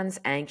 Everyone's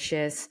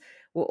anxious.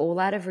 We're all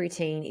out of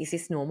routine. Is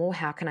this normal?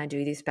 How can I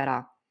do this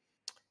better?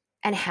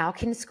 And how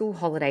can school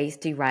holidays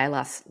derail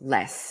us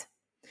less?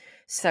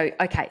 So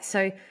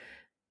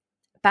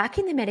back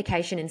in the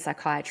medication and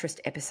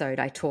psychiatrist episode,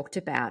 I talked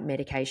about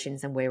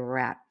medications and where we're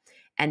at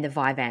and the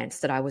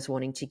Vyvanse that I was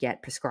wanting to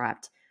get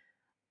prescribed.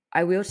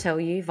 I will tell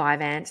you,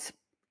 Vyvanse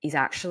is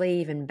actually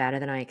even better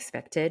than I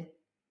expected.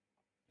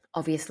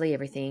 Obviously,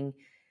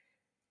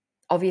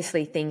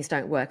 things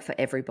don't work for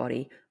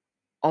everybody.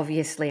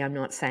 Obviously, I'm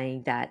not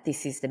saying that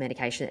this is the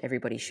medication that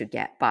everybody should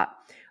get. But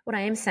what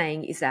I am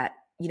saying is that,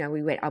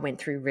 I went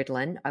through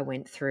Ritalin. I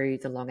went through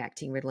the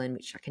long-acting Ritalin,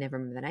 which I can never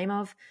remember the name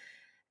of.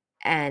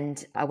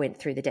 And I went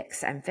through the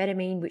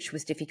dexamphetamine, which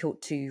was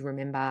difficult to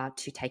remember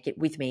to take it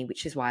with me,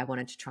 which is why I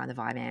wanted to try the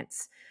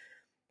Vyvanse.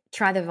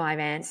 Try the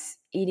Vyvanse.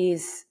 It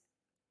is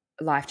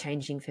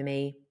life-changing for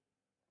me.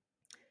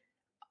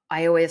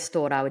 I always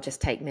thought I would just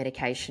take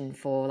medication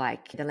for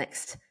like the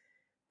next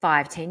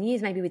 5-10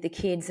 years, maybe with the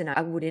kids, and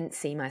I wouldn't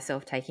see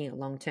myself taking it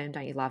long-term.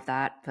 Don't you love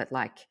that? But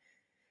like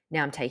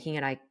now I'm taking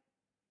it, I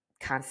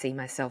can't see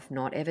myself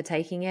not ever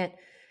taking it,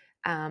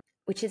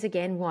 which is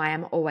again why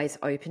I'm always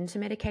open to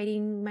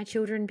medicating my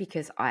children,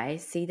 because I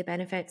see the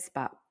benefits.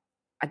 But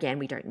again,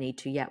 we don't need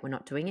to yet. We're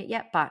not doing it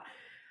yet, but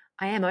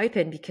I am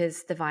open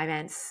because the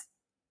Vyvanse,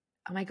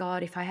 oh my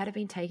God, if I had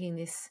been taking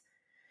this,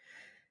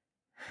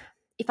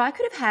 if I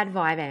could have had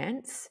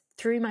Vyvanse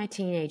through my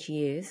teenage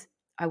years,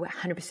 I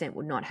 100%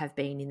 would not have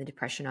been in the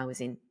depression I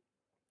was in.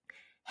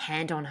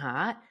 Hand on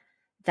heart,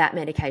 that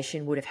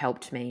medication would have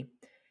helped me.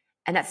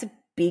 And that's a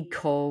big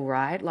call,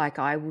 right? Like,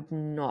 I would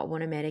not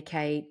want to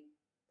medicate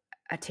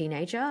a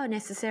teenager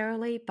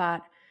necessarily,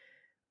 but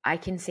I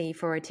can see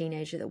for a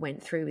teenager that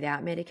went through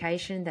without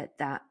medication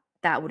that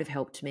would have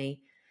helped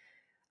me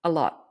a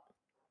lot.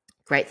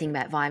 Great thing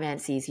about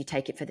Vyvanse is you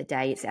take it for the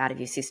day, it's out of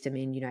your system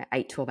in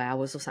 8-12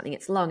 hours or something.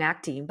 It's long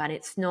acting, but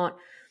it's not,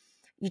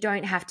 you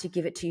don't have to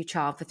give it to your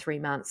child for 3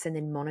 months and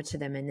then monitor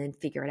them and then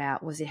figure it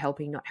out, was it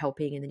helping, not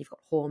helping, and then you've got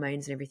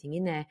hormones and everything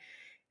in there.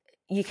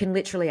 You can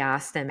literally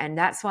ask them, and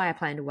that's why I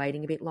plan to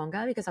waiting a bit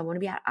longer, because I want to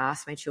be able to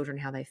ask my children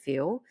how they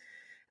feel.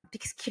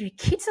 Because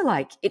kids are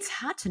like, it's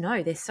hard to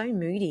know. They're so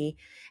moody,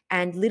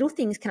 and little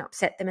things can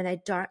upset them, and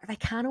they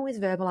can't always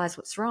verbalize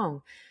what's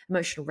wrong.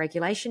 Emotional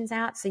regulation's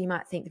out, so you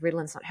might think the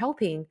Ritalin's not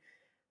helping,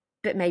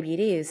 but maybe it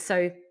is.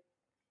 So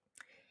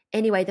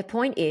anyway, the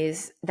point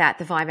is that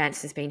the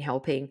Vyvanse has been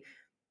helping.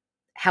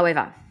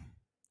 However,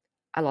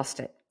 I lost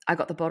it. I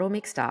got the bottle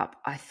mixed up.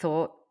 I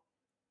thought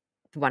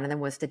one of them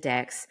was the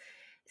Dex.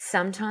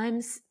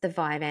 Sometimes the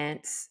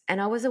Vyvanse, and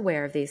I was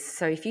aware of this,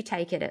 so if you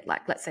take it at,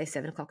 like, let's say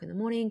 7 o'clock in the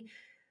morning,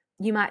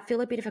 you might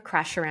feel a bit of a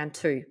crash around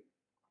 2.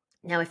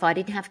 Now, if I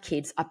didn't have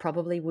kids, I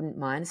probably wouldn't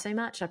mind so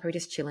much. I'd probably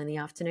just chill in the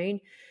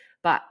afternoon.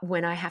 But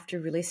when I have to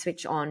really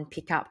switch on,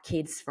 pick up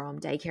kids from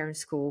daycare and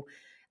school,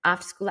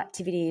 after school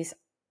activities,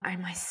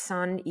 and my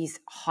son is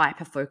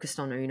hyper focused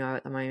on Uno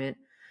at the moment.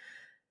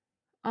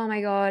 Oh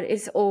my God,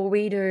 it's all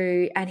we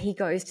do. And he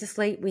goes to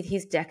sleep with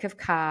his deck of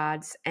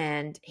cards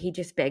and he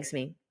just begs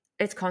me.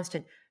 It's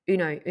constant.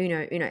 Uno,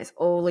 Uno, Uno. It's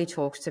all he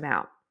talks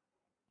about.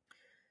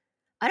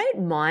 I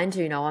don't mind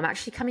Uno. I'm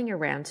actually coming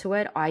around to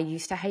it. I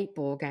used to hate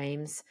board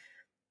games.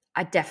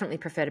 I definitely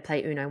prefer to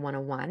play Uno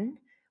one-on-one.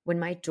 When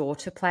my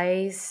daughter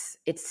plays,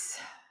 it's,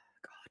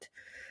 God,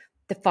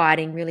 the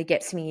fighting really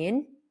gets me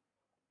in.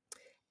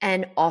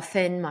 And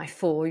often my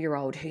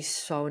 4-year-old, who's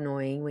so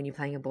annoying when you're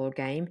playing a board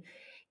game,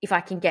 if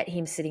I can get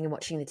him sitting and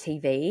watching the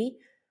TV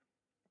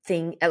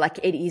thing, like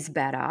it is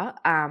better.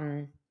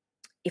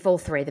 If all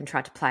three of them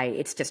tried to play,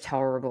 it's just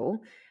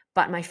horrible.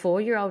 But my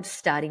 4-year-old's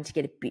starting to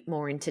get a bit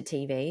more into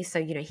TV.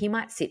 So, he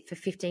might sit for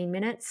 15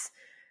 minutes.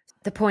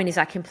 The point is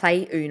I can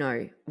play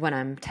Uno when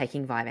I'm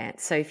taking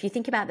Vyvanse. So if you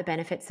think about the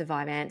benefits of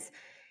Vyvanse,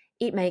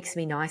 it makes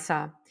me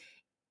nicer.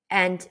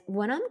 And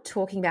when I'm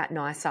talking about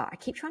nicer, I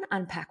keep trying to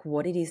unpack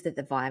what it is that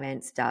the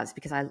Vyvanse does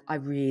because I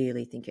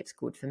really think it's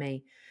good for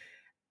me.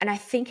 And I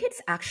think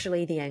it's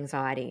actually the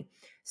anxiety.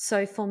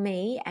 So for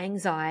me,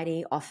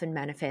 anxiety often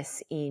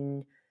manifests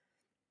in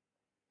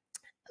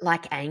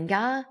like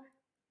anger,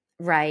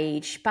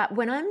 rage. But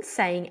when I'm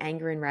saying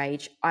anger and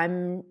rage,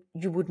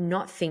 you would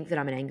not think that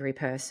I'm an angry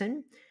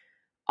person.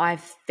 I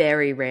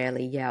very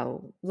rarely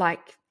yell,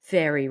 like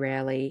very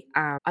rarely.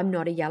 I'm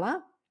not a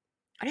yeller.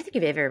 I don't think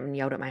I've ever even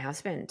yelled at my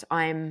husband.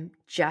 But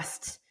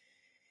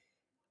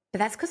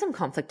that's because I'm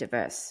conflict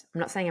averse. I'm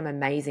not saying I'm an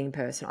amazing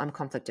person. I'm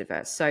conflict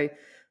averse. So,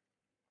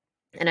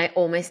 and I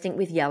almost think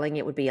with yelling,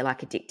 it would be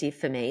like addictive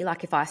for me.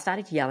 Like if I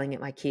started yelling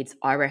at my kids,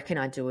 I reckon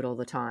I'd do it all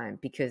the time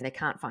because they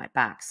can't fight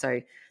back. So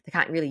they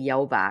can't really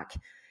yell back.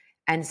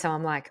 And so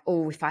I'm like,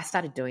 oh, if I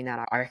started doing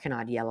that, I reckon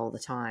I'd yell all the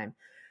time.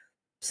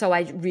 So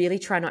I really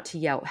try not to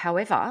yell.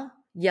 However,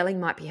 yelling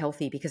might be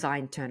healthy because I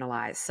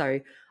internalize. So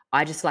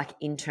I just like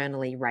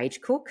internally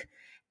rage cook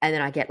and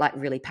then I get like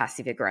really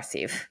passive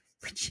aggressive,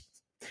 which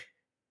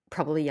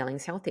probably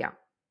yelling's healthier.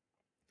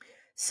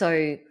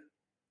 So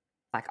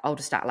like I'll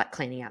just start like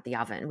cleaning out the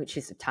oven, which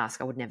is a task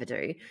I would never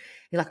do.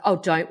 You're like, oh,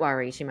 don't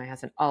worry to my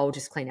husband. I'll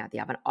just clean out the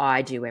oven.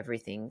 I do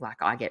everything.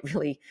 Like I get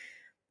really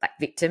like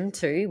victim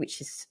too,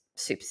 which is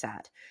super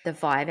sad. The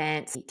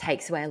Vyvanse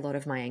takes away a lot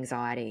of my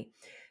anxiety.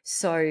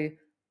 So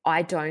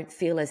I don't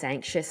feel as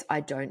anxious. I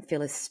don't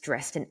feel as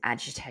stressed and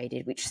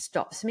agitated, which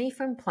stops me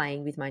from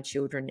playing with my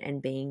children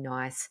and being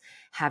nice,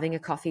 having a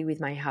coffee with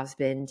my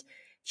husband,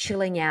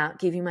 chilling out,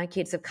 giving my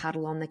kids a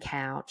cuddle on the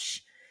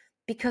couch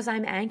because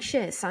I'm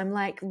anxious. I'm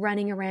like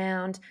running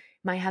around.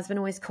 My husband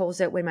always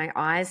calls it when my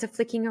eyes are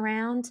flicking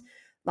around.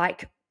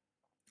 Like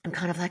I'm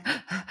kind of like,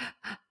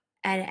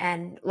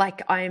 and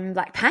like I'm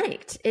like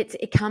panicked.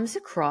 It comes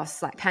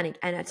across like panic.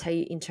 And I tell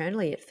you,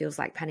 internally, it feels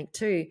like panic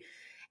too.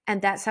 And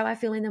that's how I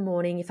feel in the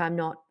morning if I'm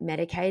not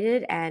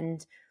medicated.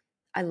 And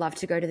I love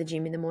to go to the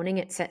gym in the morning.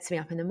 It sets me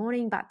up in the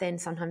morning, but then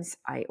sometimes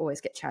I always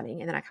get chatting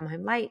and then I come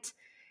home late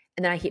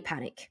and then I hit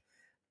panic.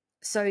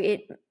 So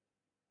it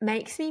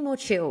makes me more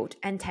chilled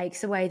and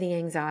takes away the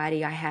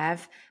anxiety I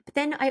have. But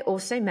then I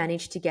also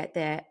manage to get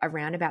there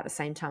around about the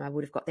same time I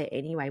would have got there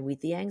anyway with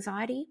the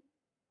anxiety.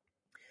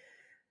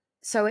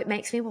 So it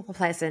makes me more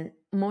pleasant,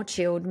 more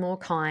chilled, more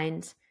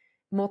kind,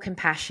 more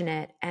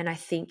compassionate. And I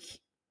think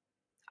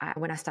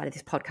when I started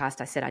this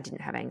podcast, I said I didn't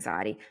have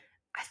anxiety.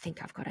 I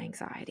think I've got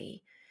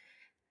anxiety.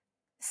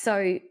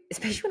 So,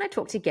 especially when I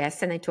talk to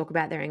guests and they talk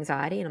about their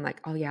anxiety, and I'm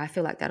like, oh, yeah, I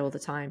feel like that all the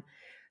time.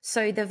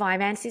 So, the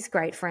Vyvanse is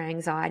great for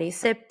anxiety.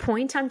 So, the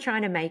point I'm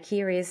trying to make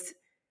here is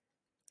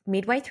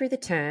midway through the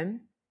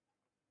term,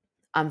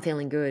 I'm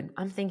feeling good.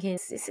 I'm thinking,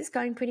 this is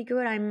going pretty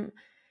good.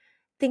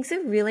 Things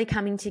are really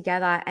coming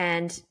together,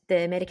 and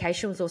the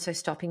medication was also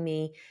stopping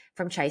me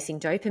from chasing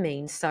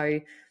dopamine. So,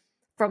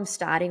 from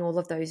starting all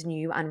of those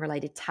new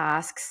unrelated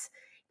tasks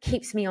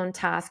keeps me on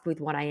task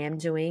with what I am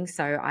doing.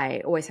 So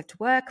I always have to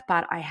work,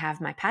 but I have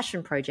my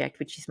passion project,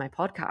 which is my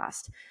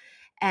podcast.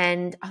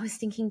 And I was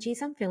thinking,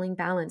 geez, I'm feeling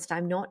balanced.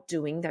 I'm not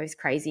doing those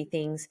crazy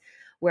things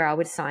where I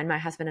would sign my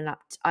husband and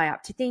I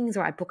up to things,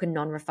 or I book a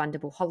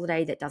non-refundable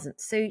holiday that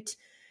doesn't suit.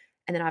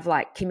 And then I've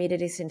like committed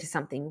this into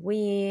something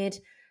weird,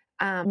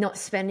 not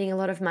spending a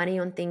lot of money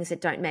on things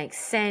that don't make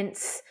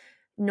sense,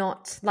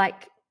 not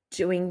like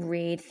doing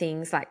weird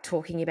things like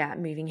talking about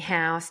moving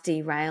house,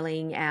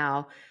 derailing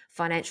our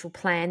financial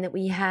plan that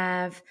we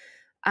have,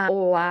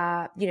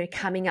 or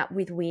coming up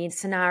with weird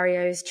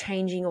scenarios,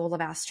 changing all of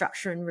our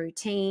structure and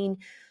routine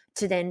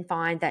to then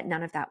find that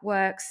none of that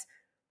works.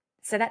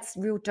 So that's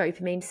real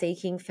dopamine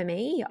seeking for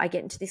me. I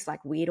get into this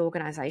like weird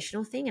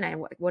organizational thing and I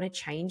want to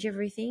change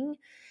everything.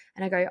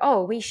 And I go,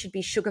 oh, we should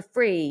be sugar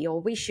free,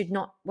 or we should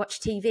not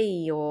watch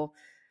TV, or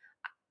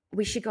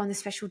we should go on the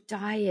special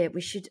diet.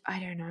 I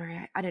don't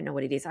know. I don't know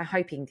what it is. I'm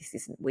hoping this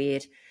isn't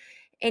weird.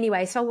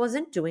 Anyway, so I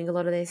wasn't doing a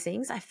lot of those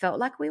things. I felt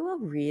like we were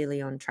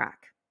really on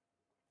track.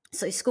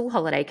 So school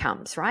holiday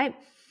comes, right?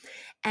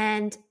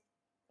 And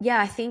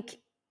yeah, I think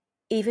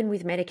even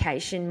with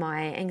medication,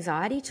 my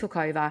anxiety took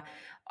over.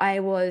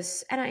 And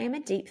I am a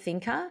deep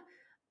thinker.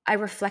 I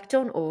reflect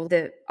on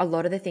a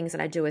lot of the things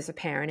that I do as a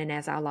parent and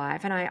as our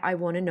life, and I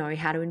want to know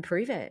how to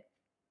improve it.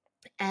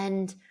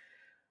 And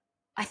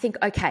I think,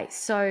 okay,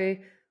 so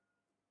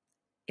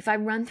if I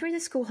run through the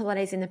school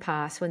holidays in the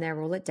past when they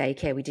were all at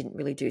daycare, we didn't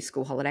really do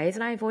school holidays,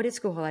 and I avoided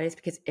school holidays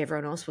because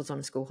everyone else was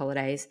on school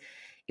holidays.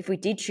 If we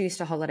did choose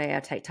to holiday or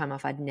take time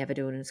off, I'd never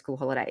do it in school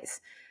holidays.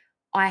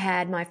 I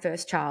had my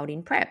first child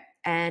in prep,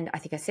 and I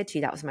think I said to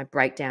you that was my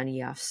breakdown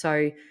year.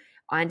 So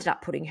I ended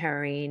up putting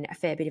her in a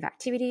fair bit of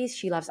activities.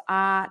 She loves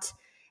art,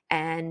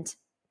 and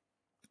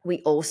we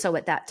also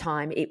at that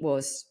time, it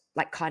was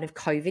like kind of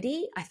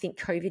COVID-y. I think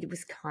COVID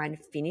was kind of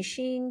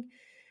finishing,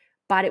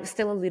 but it was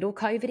still a little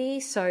COVID-y.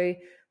 So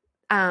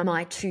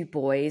my two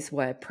boys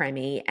were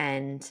preemie,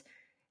 and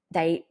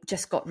they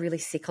just got really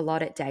sick a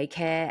lot at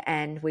daycare,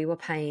 and we were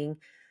paying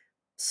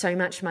so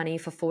much money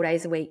for 4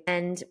 days a week,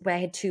 and we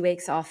had 2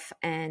 weeks off.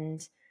 And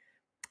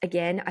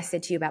again, I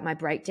said to you about my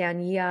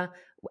breakdown year.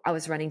 I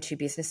was running two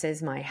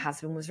businesses. My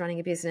husband was running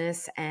a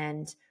business,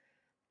 and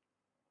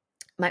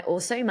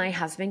my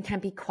husband can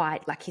be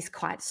quite, like, he's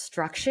quite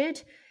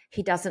structured.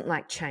 He doesn't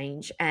like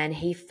change, and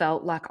he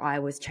felt like I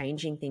was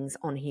changing things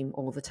on him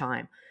all the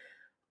time.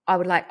 I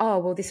would like, oh,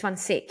 well, this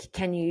one's sick.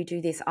 Can you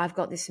do this? I've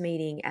got this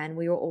meeting. And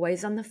we were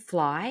always on the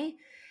fly.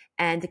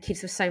 And the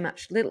kids were so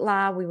much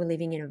littler. We were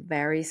living in a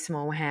very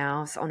small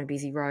house on a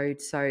busy road.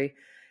 So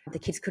the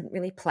kids couldn't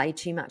really play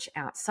too much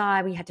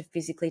outside. We had to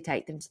physically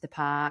take them to the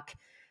park.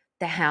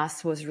 The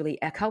house was really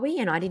echoey,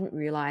 and I didn't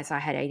realize I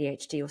had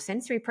ADHD or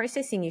sensory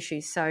processing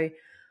issues. So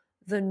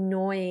the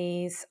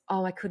noise,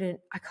 I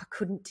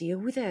couldn't deal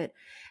with it.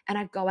 And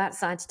I'd go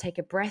outside to take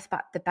a breath,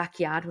 but the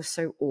backyard was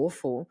so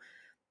awful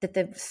that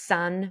the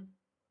sun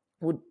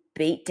would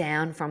beat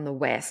down from the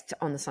west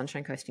on the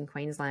Sunshine Coast in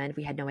Queensland.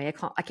 We had no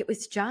aircon. Like, it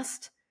was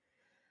just,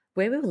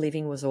 where we were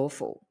living was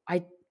awful.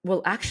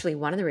 Actually,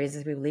 one of the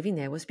reasons we were living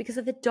there was because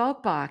of the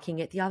dog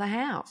barking at the other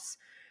house.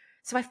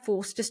 So I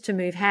forced us to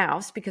move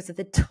house because of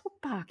the dog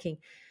barking.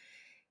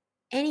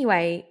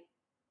 Anyway,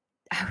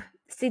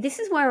 see, this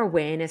is where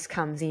awareness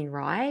comes in,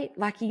 right?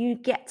 Like, you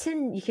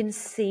can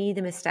see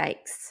the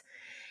mistakes.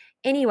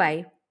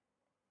 Anyway,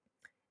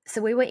 so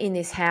we were in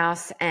this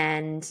house,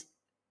 and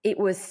it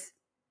was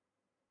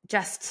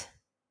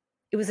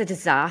a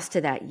disaster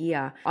that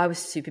year. I was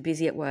super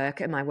busy at work,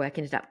 and my work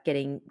ended up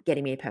getting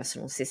me a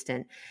personal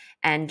assistant,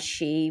 and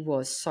she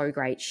was so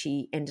great.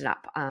 She ended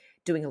up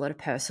doing a lot of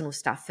personal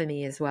stuff for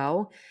me as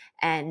well,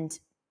 and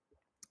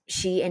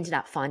she ended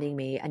up finding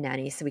me a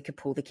nanny so we could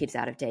pull the kids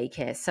out of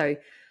daycare. So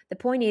the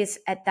point is,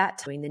 at that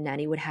time, the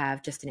nanny would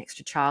have just an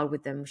extra child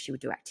with them. She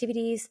would do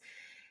activities,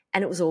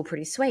 and it was all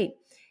pretty sweet.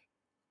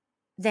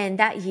 Then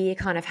that year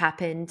kind of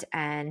happened,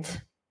 and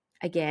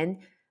again,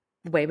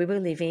 where we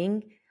were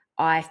living,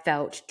 I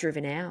felt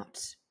driven out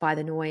by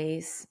the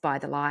noise, by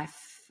the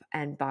life,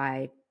 and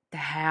by the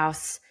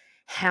house,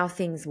 how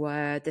things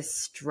were, the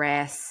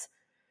stress.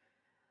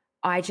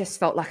 I just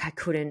felt like I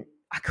couldn't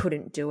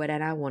do it,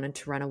 and I wanted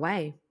to run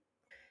away.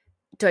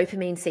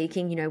 Dopamine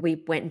seeking,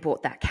 we went and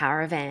bought that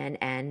caravan,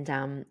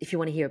 and if you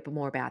want to hear a bit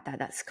more about that,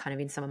 that's kind of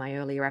in some of my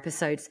earlier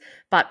episodes.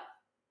 But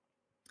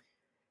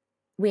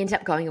we ended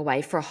up going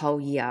away for a whole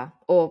year,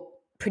 or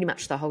pretty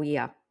much the whole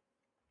year.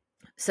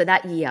 So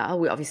that year,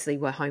 we obviously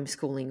were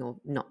homeschooling, or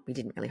not, we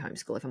didn't really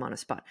homeschool, if I'm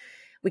honest, but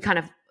we kind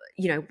of,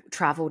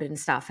 traveled and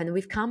stuff. And then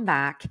we've come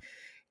back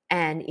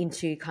and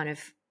into kind of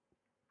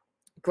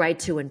grade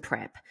 2 and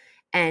prep.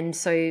 And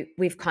so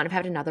we've kind of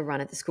had another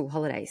run at the school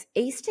holidays.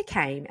 Easter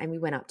came, and we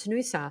went up to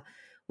Noosa,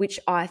 which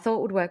I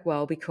thought would work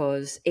well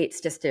because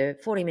it's just a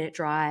 40-minute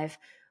drive.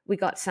 We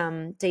got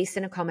some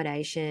decent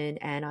accommodation,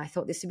 and I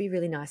thought this would be a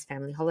really nice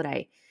family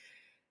holiday.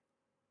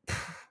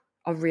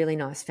 A really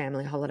nice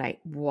family holiday.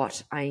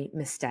 What a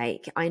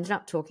mistake. I ended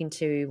up talking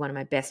to one of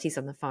my besties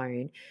on the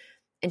phone,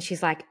 and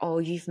she's like, oh,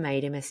 you've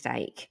made a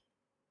mistake.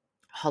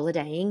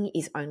 Holidaying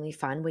is only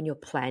fun when you're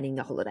planning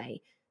the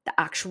holiday. The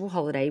actual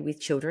holiday with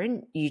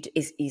children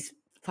is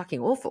fucking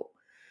awful.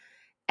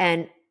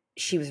 And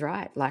she was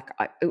right. Like,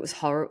 it was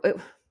horrible. I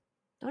don't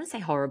want to say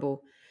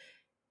horrible.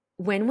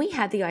 When we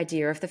had the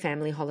idea of the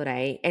family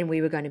holiday and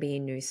we were going to be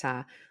in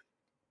Noosa,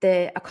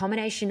 the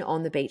accommodation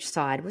on the beach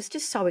side was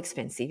just so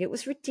expensive. It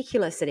was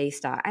ridiculous at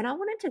Easter. And I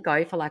wanted to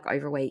go for like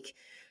over a week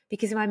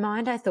because in my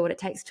mind, I thought it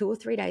takes 2 or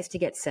 3 days to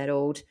get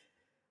settled.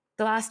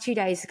 The last 2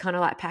 days are kind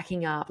of like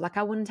packing up. Like,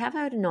 I wanted to have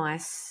a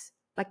nice,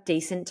 like,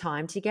 decent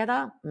time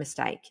together.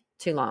 Mistake.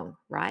 Too long,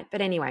 right?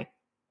 But anyway,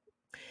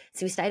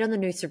 so we stayed on the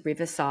Noosa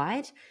River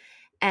side,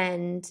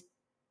 and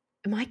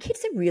my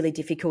kids are really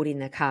difficult in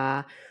the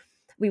car.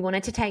 We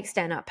wanted to take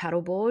stand-up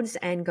paddle boards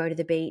and go to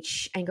the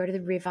beach and go to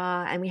the river,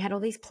 and we had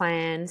all these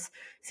plans.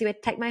 So we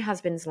had to take my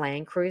husband's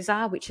Land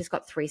Cruiser, which has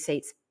got 3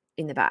 seats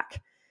in the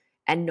back,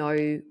 and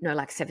no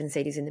like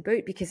 7-seaters in the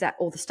boot, because that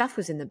all the stuff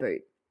was in the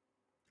boot.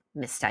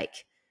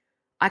 Mistake.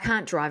 I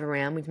can't drive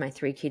around with my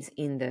 3 kids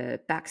in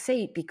the back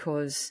seat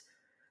because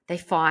they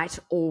fight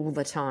all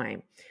the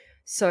time.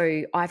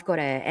 So I've got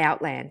an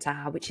Outlander,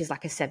 which is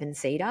like a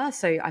 7-seater.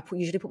 So I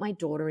usually put my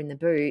daughter in the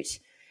boot,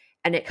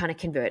 and it kind of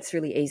converts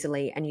really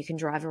easily, and you can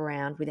drive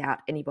around without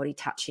anybody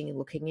touching and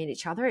looking at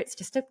each other. It's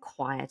just a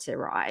quieter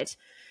ride.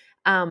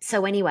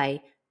 So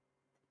anyway,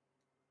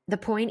 the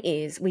point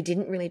is, we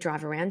didn't really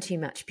drive around too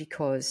much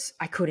because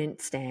I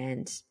couldn't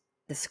stand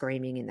the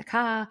screaming in the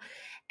car.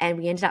 And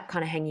we ended up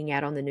kind of hanging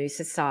out on the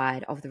Noosa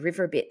side of the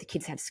river a bit. The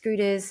kids had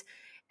scooters.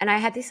 And I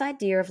had this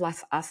idea of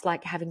us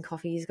like having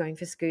coffees, going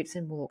for scoots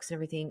and walks and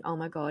everything. Oh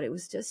my God, it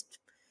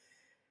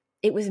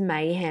was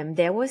mayhem.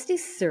 There was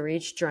this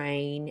sewage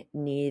drain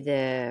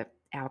near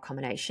our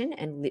accommodation,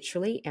 and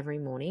literally every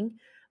morning,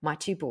 my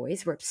two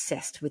boys were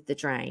obsessed with the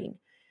drain.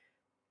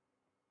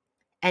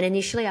 And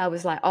initially I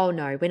was like, oh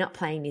no, we're not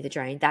playing near the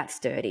drain. That's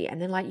dirty.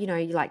 And then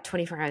you're like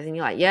 24 hours and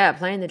you're like, yeah,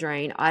 playing the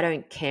drain. I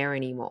don't care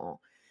anymore.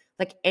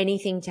 Like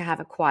anything to have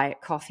a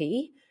quiet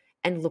coffee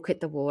and look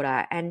at the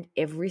water. And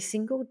every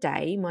single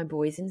day my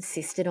boys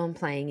insisted on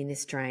playing in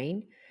this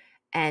drain.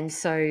 And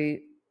so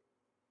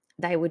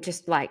they were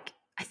just like,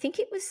 I think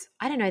it was,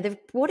 I don't know, the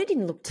water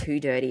didn't look too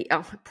dirty.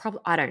 Oh,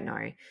 probably, I don't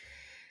know.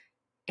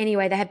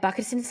 Anyway, they had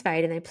buckets and a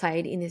spade and they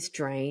played in this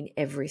drain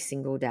every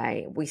single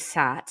day. We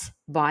sat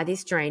by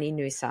this drain in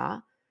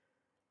Noosa.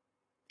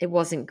 It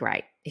wasn't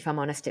great. If I'm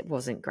honest, it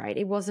wasn't great.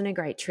 It wasn't a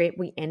great trip.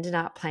 We ended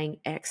up playing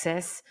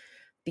excess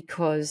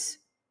because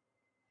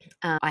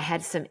I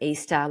had some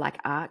Easter like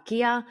art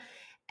gear,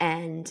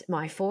 and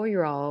my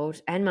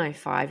 4-year-old and my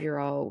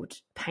 5-year-old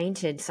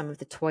painted some of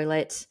the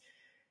toilet.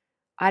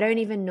 I don't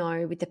even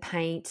know with the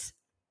paint.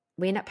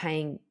 We ended up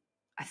paying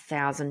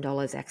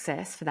 $1,000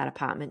 excess for that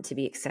apartment to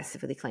be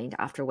excessively cleaned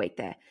after a week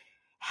there.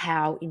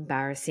 How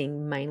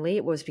embarrassing. Mainly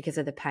it was because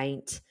of the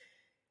paint.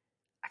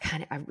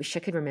 I wish I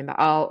could remember.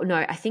 Oh no,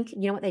 I think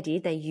you know what they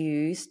did? They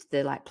used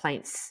the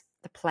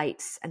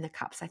plates and the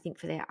cups, I think,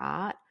 for their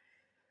art.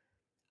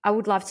 I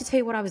would love to tell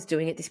you what I was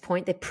doing at this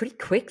point. They're pretty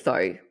quick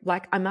though.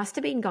 Like I must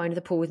have been going to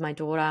the pool with my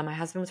daughter. My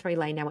husband was probably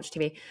laying down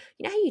watching TV.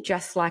 You know how you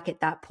just like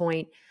at that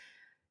point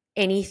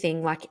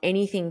anything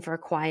for a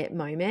quiet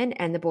moment,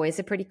 and the boys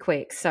are pretty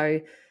quick. So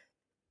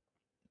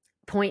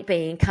point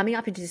being, coming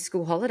up into the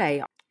school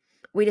holiday,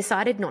 we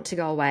decided not to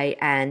go away,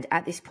 and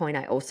at this point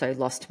I also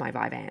lost my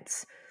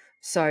Vyvanse.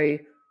 So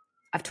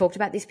I've talked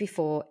about this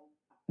before.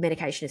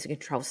 Medication is a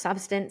controlled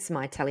substance.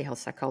 My telehealth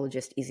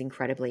psychologist is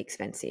incredibly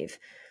expensive.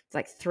 It's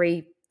like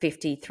 $350,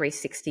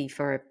 $360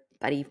 for a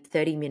bloody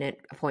 30-minute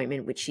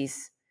appointment, which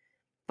is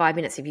 5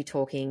 minutes of you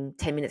talking,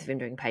 10 minutes of him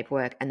doing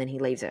paperwork, and then he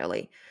leaves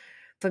early.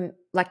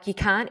 You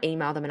can't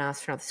email them and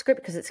ask for another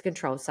script because it's a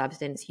controlled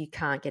substance. You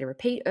can't get a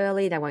repeat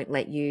early. They won't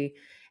let you.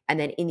 And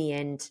then in the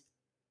end,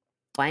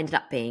 I ended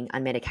up being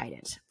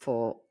unmedicated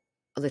for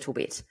a little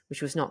bit,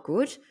 which was not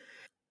good.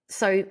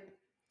 So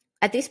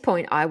at this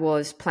point, I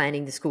was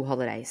planning the school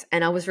holidays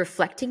and I was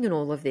reflecting on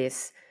all of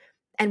this.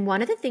 And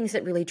one of the things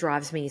that really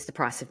drives me is the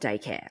price of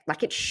daycare.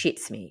 Like it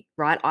shits me,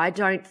 right? I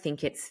don't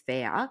think it's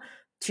fair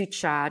to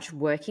charge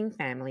working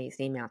families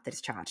the amount that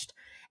is charged.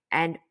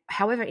 And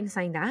however, in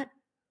saying that,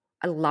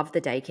 I love the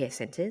daycare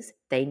centres.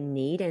 They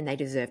need and they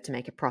deserve to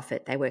make a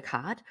profit. They work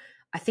hard.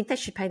 I think they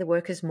should pay the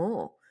workers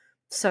more.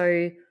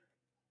 So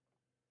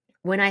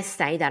when I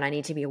say that, I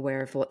need to be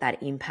aware of what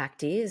that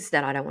impact is,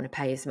 that I don't want to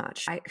pay as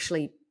much. I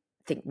actually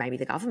think maybe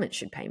the government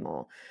should pay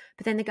more,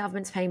 but then the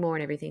government's pay more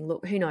and everything.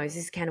 Look, who knows?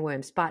 This is a can of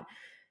worms, but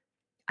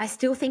I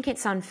still think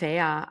it's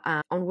unfair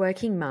on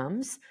working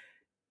mums,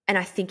 and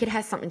I think it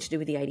has something to do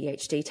with the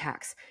ADHD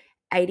tax.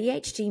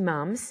 ADHD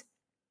mums,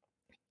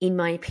 in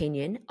my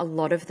opinion, a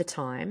lot of the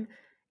time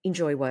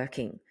enjoy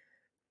working.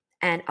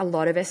 And a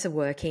lot of us are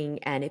working,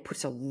 and it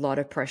puts a lot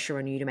of pressure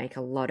on you to make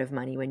a lot of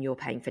money when you're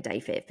paying for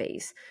daycare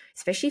fees,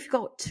 especially if you've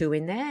got two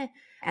in there.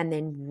 And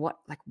then what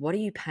are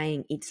you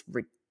paying? It's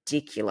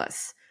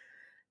ridiculous.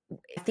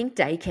 I think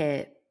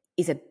daycare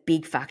is a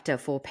big factor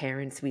for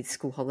parents with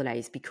school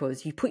holidays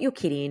because you put your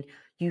kid in,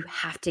 you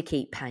have to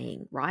keep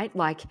paying, right?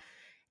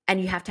 And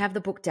you have to have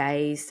the book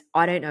days.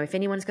 I don't know if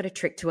anyone's got a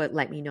trick to it,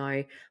 let me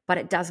know. But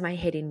it does my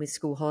head in with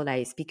school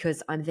holidays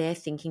because I'm there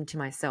thinking to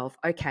myself,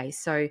 okay,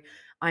 so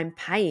I'm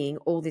paying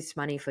all this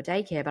money for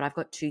daycare, but I've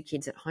got two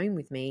kids at home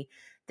with me.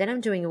 Then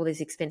I'm doing all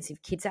these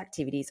expensive kids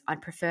activities.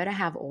 I'd prefer to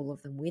have all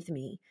of them with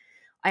me.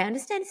 I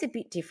understand it's a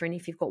bit different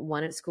if you've got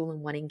one at school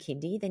and one in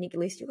kindy, then at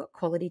least you've got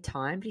quality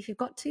time. But if you've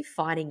got two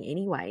fighting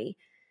anyway,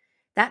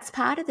 that's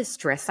part of the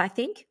stress, I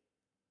think.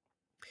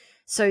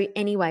 So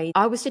anyway,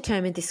 I was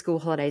determined this school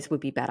holidays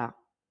would be better.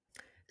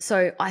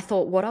 So I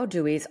thought what I'll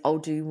do is I'll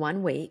do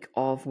 1 week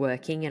of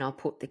working and I'll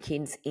put the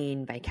kids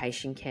in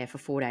vacation care for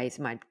 4 days,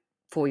 my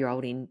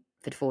 4-year-old in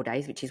for 4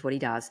 days, which is what he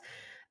does.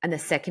 And the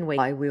second week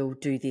I will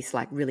do this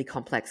like really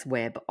complex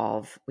web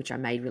of, which I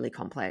made really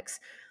complex,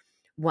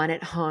 one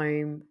at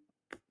home,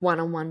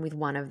 one-on-one with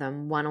one of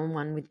them,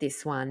 one-on-one with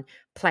this one,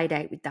 play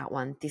date with that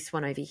one, this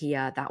one over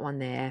here, that one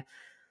there,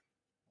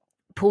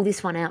 pull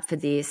this one out for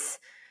this.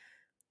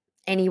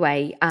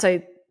 Anyway,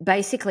 so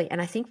basically,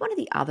 and I think one of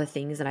the other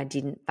things that I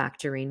didn't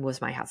factor in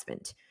was my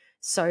husband.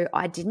 So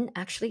I didn't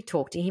actually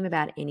talk to him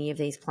about any of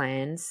these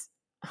plans.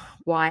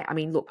 Why? I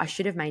mean, look, I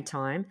should have made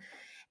time.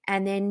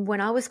 And then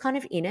when I was kind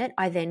of in it,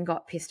 I then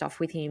got pissed off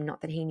with him.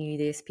 Not that he knew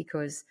this,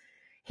 because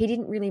he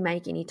didn't really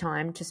make any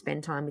time to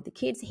spend time with the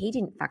kids. He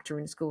didn't factor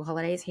in school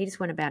holidays. He just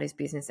went about his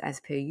business as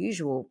per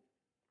usual.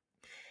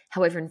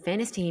 However, in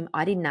fairness to him,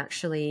 I didn't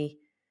actually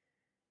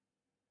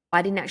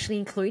I didn't actually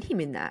include him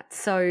in that.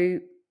 So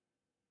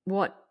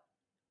what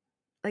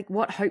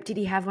hope did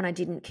he have when I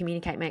didn't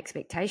communicate my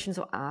expectations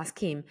or ask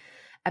him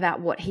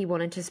about what he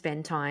wanted to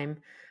spend time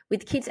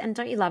with kids? And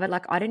don't you love it?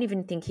 Like, I don't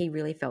even think he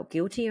really felt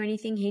guilty or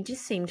anything. He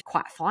just seemed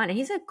quite fine. And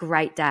he's a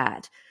great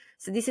dad.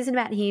 So this isn't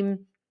about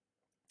him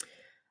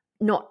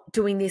not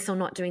doing this or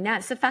not doing that.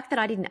 It's the fact that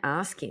I didn't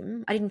ask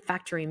him, I didn't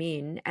factor him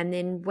in. And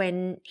then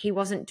when he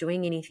wasn't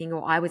doing anything,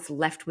 or I was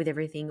left with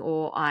everything,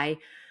 or I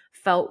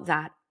felt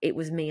that it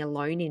was me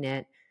alone in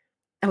it,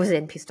 I was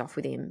then pissed off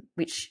with him,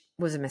 which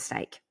was a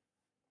mistake.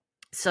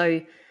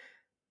 So,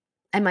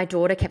 and my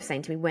daughter kept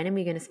saying to me, when are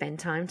we going to spend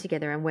time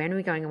together, and when are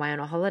we going away on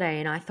a holiday?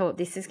 And I thought,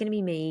 this is going to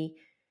be me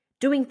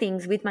doing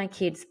things with my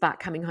kids, but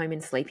coming home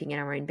and sleeping in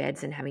our own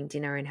beds and having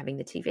dinner and having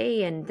the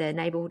TV and the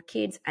neighborhood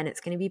kids, and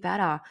it's going to be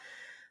better.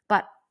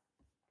 But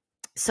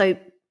so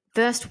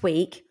first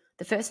week,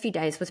 the first few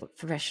days was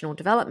professional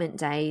development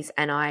days,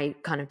 and I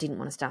kind of didn't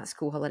want to start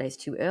school holidays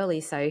too early.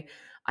 So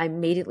I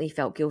immediately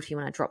felt guilty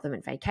when I dropped them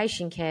at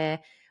vacation care,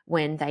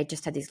 when they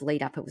just had this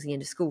lead up. It was the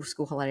end of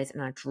school holidays,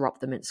 and I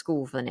dropped them at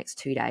school for the next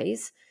 2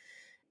 days.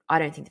 I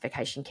don't think the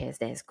vacation care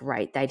there is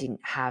great. They didn't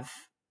have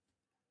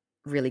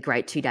really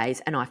great 2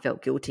 days, and I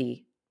felt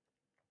guilty.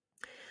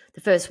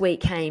 The first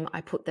week came,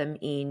 I put them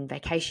in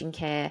vacation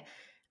care,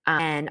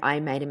 and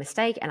I made a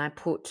mistake, and I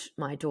put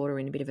my daughter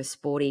in a bit of a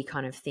sporty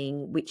kind of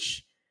thing,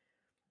 which,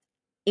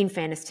 in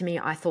fairness to me,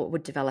 I thought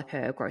would develop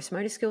her gross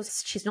motor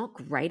skills. She's not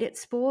great at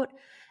sport.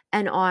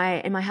 And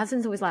my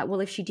husband's always like, well,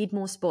 if she did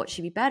more sport,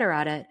 she'd be better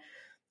at it.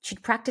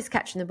 She'd practice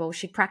catching the ball.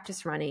 She'd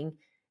practice running.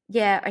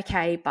 Yeah,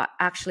 okay. But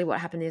actually what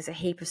happened, there's a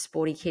heap of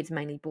sporty kids,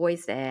 mainly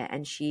boys there.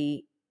 And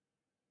she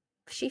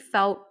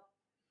felt,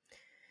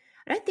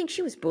 I don't think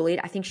she was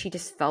bullied. I think she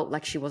just felt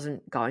like she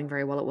wasn't going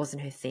very well. It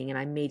wasn't her thing. And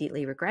I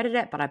immediately regretted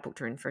it, but I booked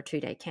her in for a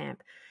 2-day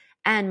camp.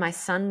 And my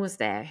son was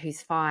there,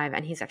 who's 5,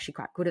 and he's actually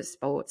quite good at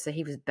sports. So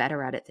he was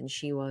better at it than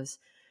she was.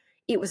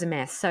 It was a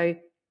mess. So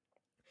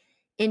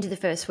into the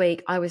first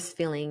week, I was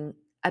feeling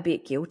a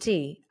bit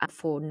guilty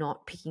for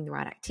not picking the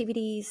right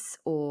activities,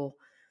 or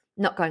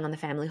not going on the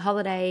family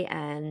holiday,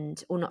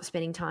 or not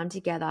spending time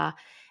together.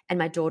 And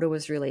my daughter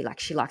was really like,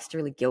 she likes to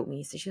really guilt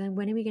me. So she's like,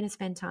 when are we going to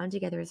spend time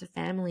together as a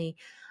family?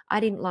 I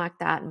didn't like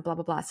that, and blah,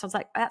 blah, blah. So I was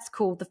like, that's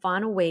cool. The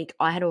final week,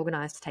 I had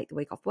organized to take the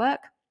week off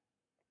work.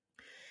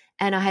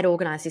 And I had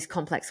organized this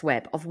complex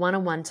web of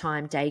one-on-one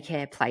time,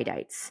 daycare, play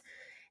dates.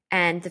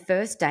 And the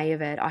first day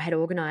of it, I had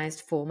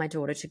organized for my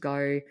daughter to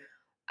go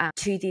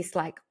to this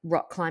like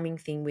rock climbing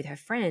thing with her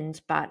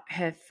friend, but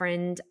her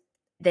friend,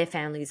 their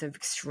family is an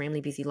extremely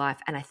busy life,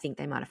 and I think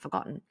they might have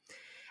forgotten.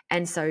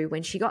 And so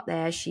when she got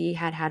there, she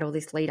had all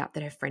this lead up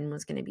that her friend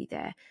was going to be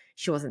there.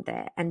 She wasn't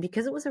there. And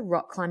because it was a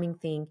rock climbing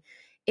thing,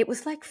 it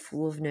was like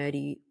full of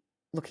nerdy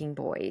looking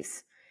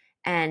boys,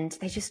 and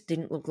they just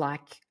didn't look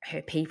like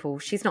her people.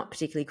 She's not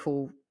particularly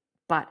cool,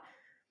 but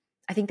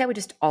I think they were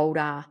just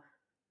older.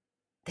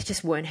 They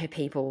just weren't her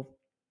people.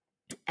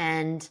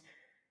 And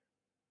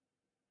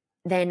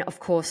then, of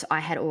course, I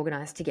had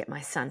organised to get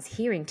my son's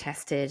hearing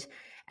tested,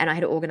 and I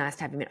had organised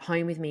to have him at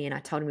home with me, and I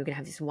told him we were going to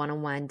have this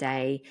one-on-one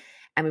day,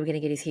 and we were going to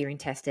get his hearing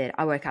tested.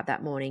 I woke up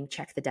that morning,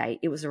 checked the date.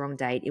 It was the wrong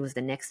date. It was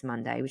the next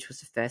Monday, which was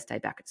the first day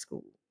back at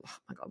school. Oh,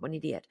 my God, what an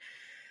idiot.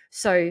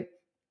 So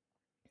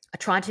I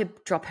tried to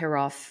drop her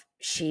off.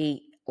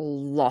 She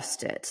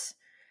lost it.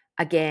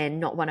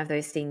 Again, not one of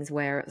those things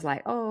where it was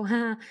like,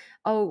 oh,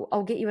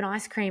 I'll get you an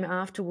ice cream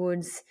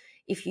afterwards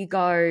if you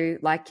go.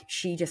 Like,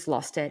 she just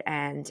lost it,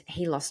 and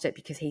he lost it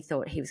because he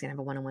thought he was going to have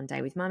a one-on-one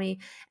day with mummy.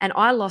 And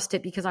I lost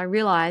it because I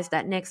realized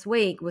that next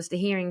week was the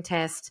hearing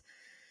test,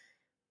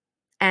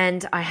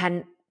 and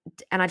I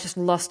just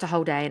lost a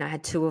whole day, and I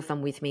had 2 of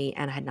them with me,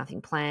 and I had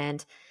nothing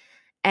planned.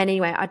 And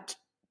anyway, I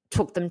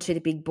took them to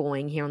the Big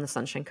Boing here on the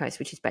Sunshine Coast,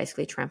 which is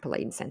basically a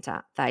trampoline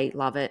center. They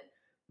love it.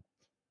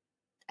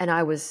 And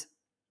I was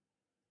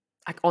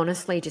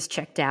honestly just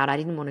checked out. I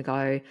didn't want to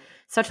go.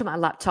 So I took my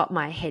laptop,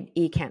 my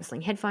ear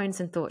cancelling headphones,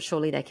 and thought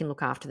surely they can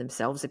look after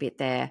themselves a bit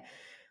there.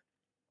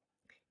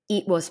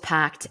 It was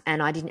packed,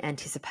 and I didn't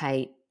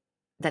anticipate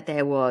that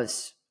there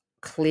was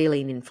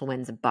clearly an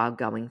influenza bug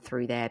going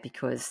through there,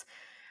 because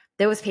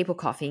there was people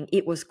coughing.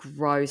 It was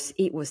gross.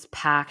 It was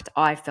packed.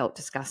 I felt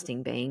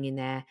disgusting being in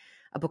there.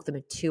 I booked them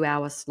a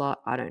 2-hour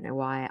slot. I don't know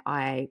why.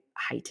 I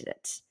hated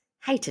it.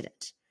 Hated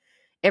it.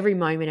 Every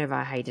moment of it,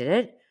 I hated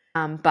it.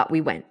 But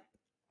we went.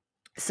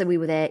 So we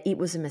were there. It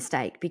was a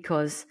mistake,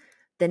 because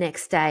the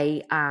next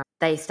day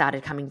they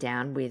started coming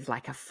down with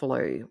like a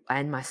flu,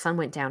 and my son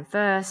went down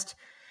first,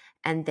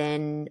 and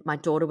then my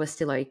daughter was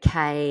still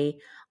okay.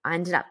 I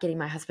ended up getting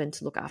my husband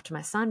to look after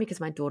my son because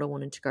my daughter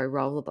wanted to go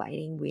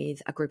rollerblading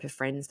with a group of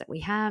friends that we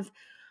have.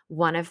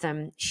 One of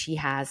them she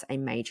has a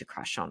major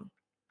crush on.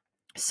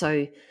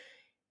 So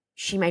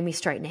she made me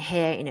straighten her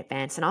hair in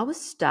advance, and I was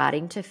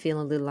starting to feel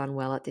a little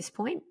unwell at this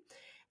point.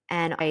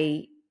 And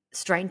I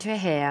straightened her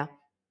hair,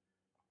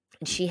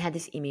 and she had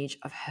this image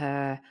of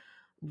her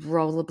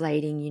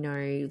rollerblading, you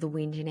know, the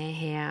wind in her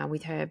hair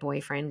with her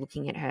boyfriend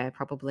looking at her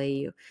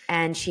probably.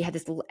 And she had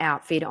this little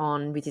outfit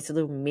on with this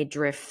little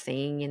midriff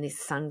thing and these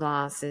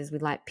sunglasses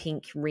with like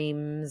pink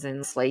rims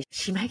and sleeves.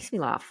 She makes me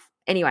laugh.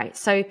 Anyway,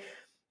 so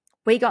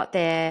we got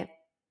there.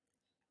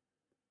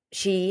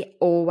 She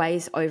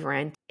always over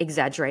and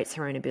exaggerates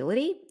her own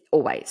ability,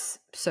 always.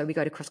 So we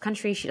go to cross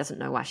country. She doesn't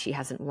know why she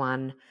hasn't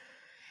won.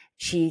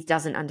 She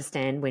doesn't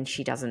understand when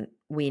she doesn't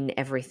win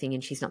everything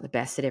and she's not the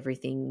best at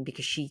everything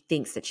because she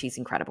thinks that she's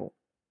incredible.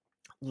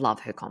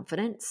 Love her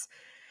confidence.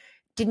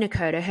 Didn't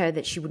occur to her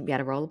that she wouldn't be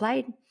able to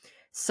rollerblade.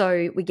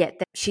 So we get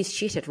that she's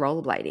shit at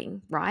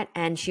rollerblading, right?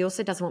 And she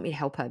also doesn't want me to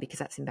help her because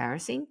that's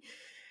embarrassing.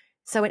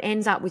 So it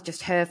ends up with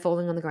just her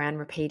falling on the ground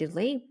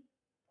repeatedly.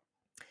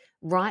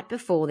 Right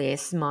before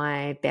this,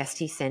 my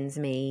bestie sends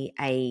me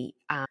a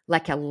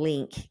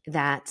link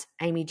that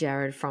Amy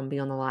Jarrett from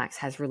Beyond the Likes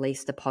has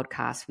released a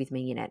podcast with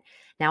me in it.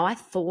 Now, I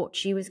thought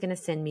she was going to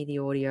send me the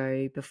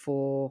audio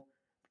before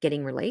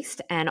getting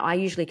released, and I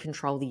usually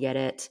control the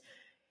edit,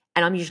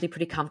 and I'm usually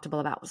pretty comfortable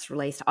about what's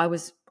released. I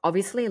was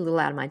obviously a little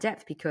out of my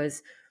depth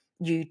because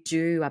you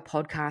do a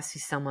podcast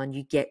with someone,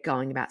 you get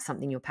going about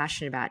something you're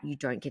passionate about, you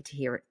don't get to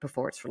hear it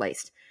before it's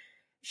released.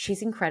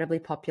 She's incredibly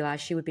popular.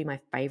 She would be my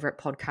favorite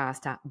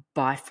podcaster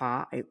by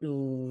far. I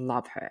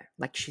love her.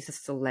 Like, she's a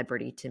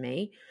celebrity to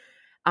me.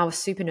 I was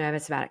super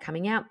nervous about it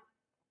coming out.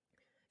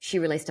 She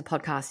released a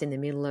podcast in the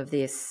middle of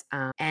this,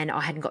 and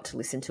I hadn't got to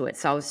listen to it.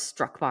 So I was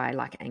struck by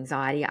like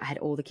anxiety. I had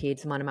all the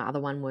kids. One of my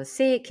other one was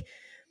sick,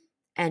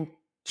 and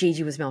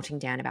Gigi was melting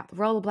down about the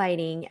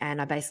rollerblading.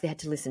 And I basically had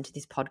to listen to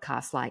this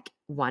podcast, like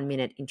 1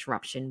 minute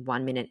interruption,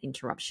 1 minute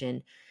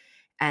interruption.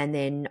 And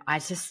then I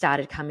just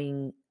started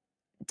coming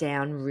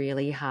down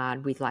really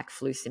hard with like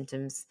flu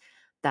symptoms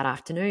that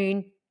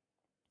afternoon,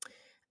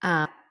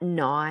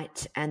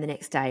 night, and the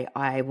next day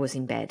I was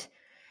in bed.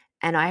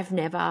 And I've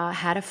never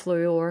had a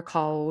flu or a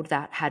cold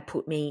that had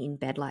put me in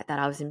bed like that.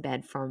 I was in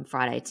bed from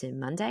Friday to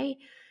Monday.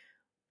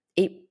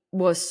 It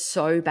was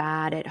so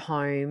bad at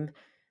home.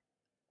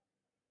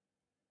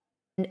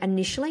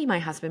 Initially, my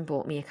husband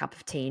bought me a cup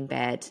of tea in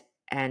bed,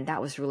 and that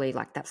was really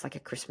like, that's like a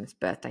Christmas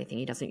birthday thing.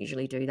 He doesn't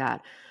usually do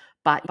that.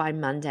 But by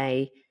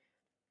Monday,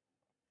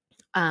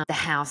 the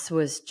house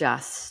was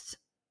just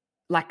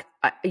like,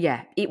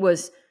 it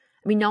was.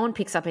 I mean, no one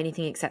picks up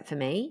anything except for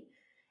me.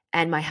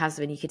 And my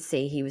husband, you could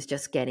see he was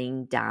just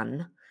getting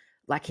done.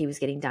 Like, he was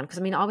getting done. Because,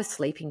 I mean, I was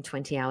sleeping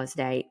 20 hours a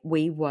day.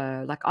 We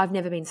were, like, I've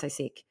never been so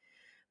sick.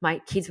 My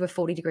kids were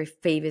 40-degree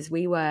fevers.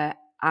 We were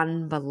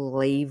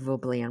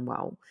unbelievably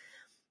unwell.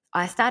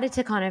 I started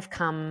to kind of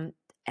come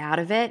out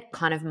of it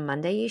kind of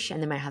Monday-ish,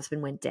 and then my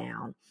husband went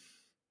down.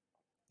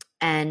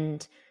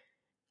 And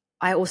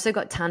I also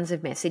got tons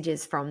of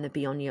messages from the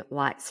Beyond Your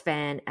Lights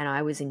fan, and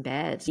I was in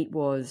bed. It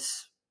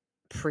was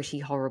pretty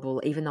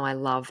horrible, even though I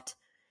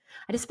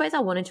just suppose I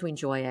wanted to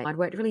enjoy it. I'd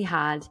worked really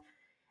hard.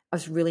 I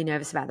was really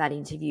nervous about that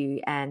interview,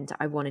 and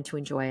I wanted to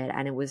enjoy it.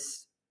 And it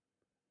was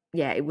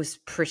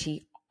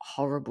pretty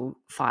horrible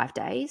 5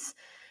 days.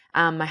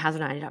 My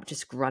husband and I ended up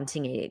just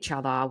grunting at each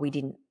other. We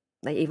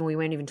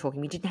weren't even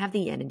talking. We didn't have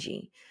the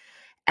energy.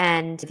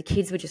 And the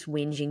kids were just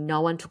whinging. No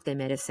one took their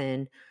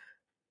medicine.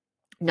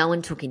 No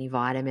one took any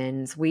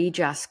vitamins. We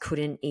just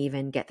couldn't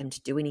even get them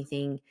to do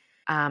anything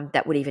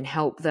that would even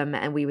help them.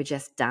 And we were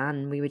just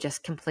done. We were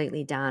just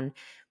completely done.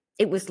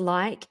 It was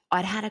like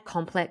I'd had a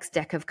complex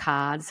deck of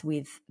cards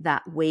with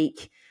that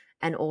week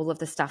and all of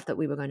the stuff that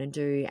we were going to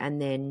do.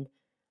 And then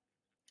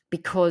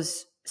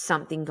because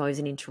something goes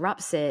and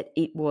interrupts it,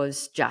 it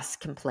was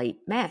just complete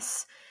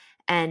mess.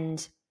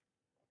 And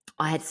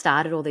I had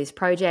started all these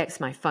projects.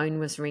 My phone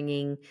was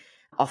ringing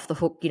off the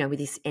hook, with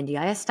this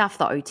NDIS stuff,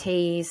 the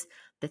OTs,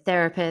 the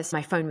therapist.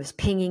 My phone was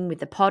pinging with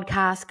the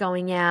podcast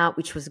going out,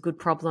 which was a good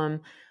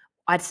problem.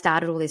 I'd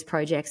started all these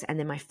projects, and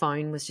then my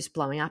phone was just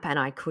blowing up, and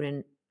I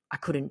couldn't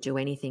do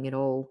anything at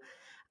all.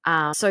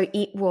 So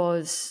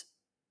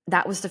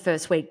that was the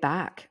first week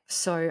back.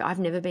 So I've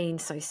never been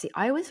so sick.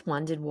 I always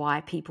wondered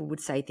why people would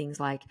say things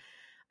like,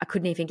 I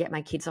couldn't even get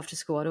my kids off to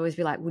school. I'd always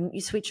be like, wouldn't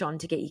you switch on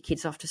to get your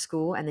kids off to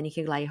school and then you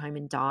could lay home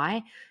and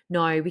die?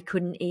 No, we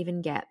couldn't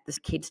even get the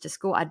kids to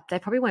school. They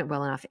probably weren't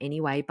well enough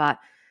anyway, but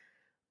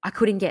we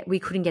couldn't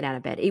get out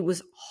of bed. It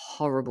was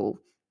horrible.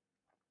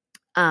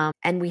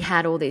 And we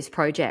had all these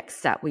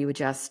projects that we were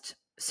just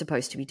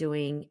supposed to be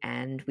doing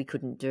and we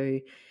couldn't do.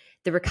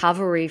 The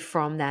recovery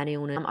from that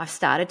illness, I've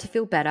started to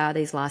feel better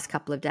these last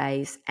couple of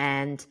days,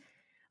 and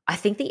I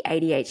think the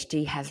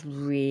ADHD has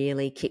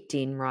really kicked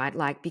in, right?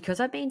 Like, because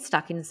I've been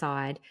stuck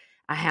inside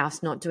a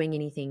house not doing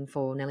anything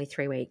for nearly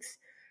 3 weeks,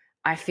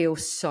 I feel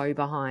so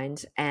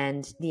behind,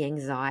 and the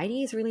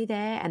anxiety is really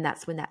there, and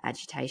that's when that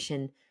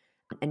agitation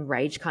and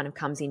rage kind of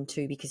comes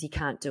into, because you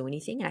can't do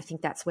anything. And I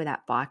think that's where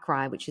that bike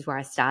ride, which is where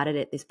I started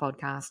at this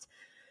podcast,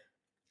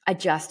 I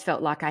just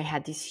felt like I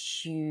had this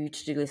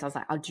huge to-do list. I was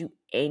like, I'll do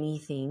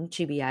anything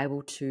to be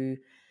able to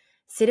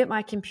sit at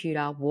my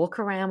computer, walk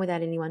around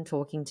without anyone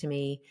talking to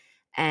me,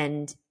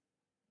 and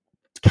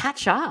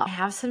catch up,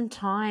 have some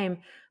time,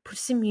 put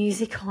some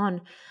music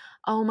on.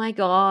 Oh my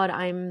God,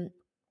 I'm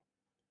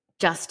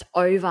just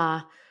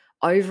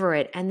over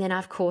it. And then,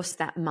 of course,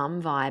 that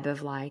mum vibe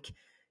of like,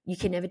 you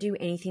can never do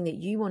anything that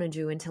you want to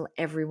do until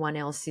everyone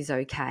else is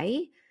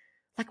okay.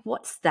 Like,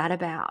 what's that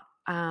about?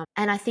 And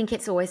I think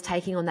it's always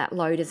taking on that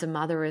load as a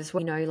mother as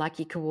well, like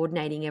you're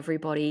coordinating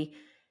everybody.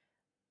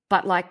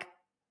 But like,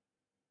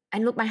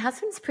 and look, my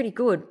husband's pretty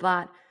good,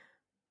 but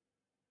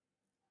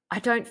I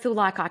don't feel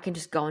like I can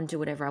just go and do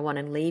whatever I want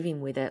and leave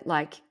him with it.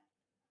 Like,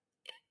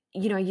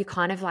 you're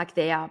kind of like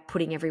there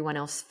putting everyone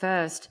else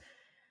first,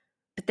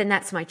 but then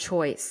that's my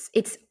choice.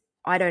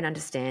 I don't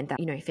understand that.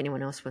 If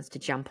anyone else wants to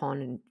jump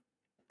on and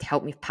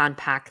help me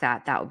unpack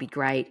that would be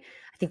great.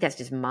 I think that's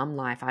just mum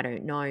life. I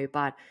don't know,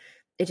 but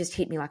it just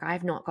hit me like I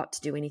have not got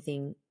to do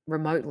anything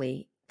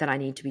remotely that I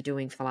need to be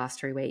doing for the last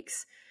 3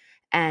 weeks.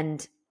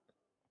 And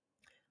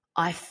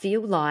I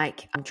feel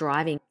like I'm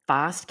driving a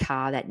fast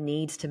car that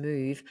needs to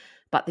move,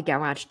 but the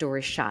garage door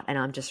is shut and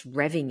I'm just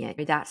revving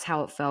it. That's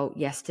how it felt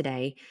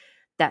yesterday.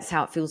 That's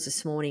how it feels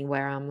this morning,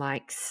 where I'm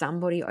like,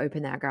 somebody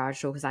open that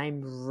garage door because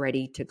I'm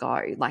ready to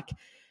go. Like,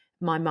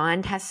 my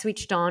mind has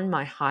switched on,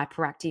 my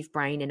hyperactive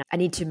brain, and I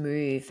need to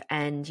move.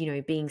 And,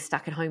 being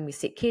stuck at home with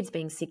sick kids,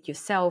 being sick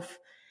yourself.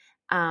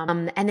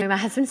 And then my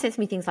husband says to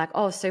me things like,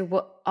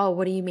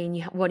 what do you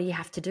mean? What do you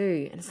have to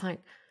do? And it's like,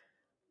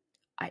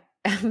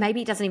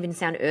 maybe it doesn't even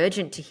sound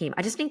urgent to him.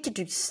 I just need to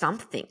do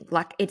something.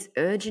 Like, it's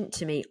urgent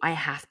to me. I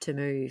have to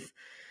move.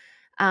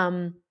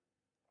 And,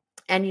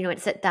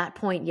 it's at that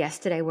point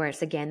yesterday where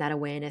it's again that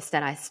awareness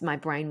that my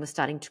brain was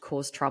starting to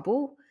cause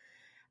trouble.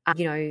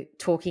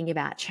 Talking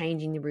about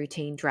changing the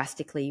routine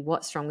drastically.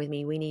 What's wrong with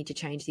me? We need to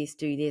change this,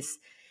 do this.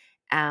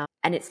 And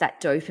it's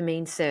that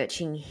dopamine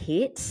searching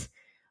hit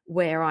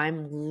where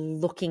I'm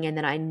looking and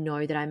then I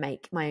know that I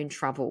make my own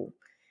trouble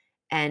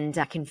and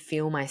I can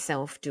feel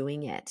myself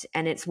doing it.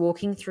 And it's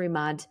walking through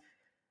mud,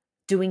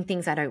 doing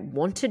things I don't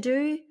want to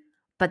do,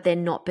 but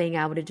then not being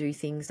able to do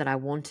things that I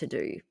want to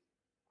do.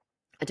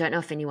 I don't know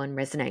if anyone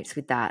resonates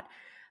with that,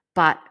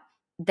 but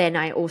then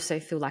I also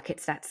feel like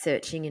it's that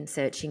searching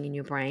in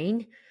your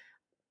brain.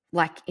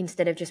 Like,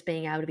 instead of just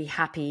being able to be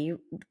happy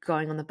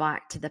going on the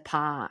bike to the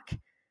park.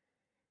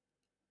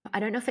 I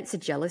don't know if it's a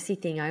jealousy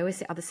thing. I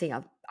always see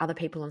other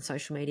people on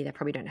social media that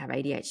probably don't have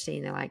ADHD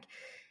and they're like,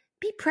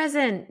 be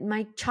present.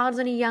 My child's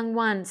only young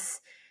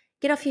once.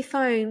 Get off your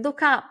phone,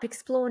 look up,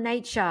 explore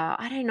nature.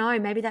 I don't know.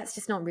 Maybe that's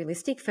just not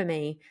realistic for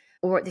me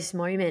or at this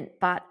moment.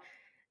 But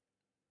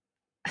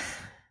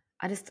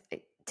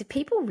do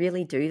people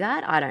really do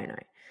that? I don't know.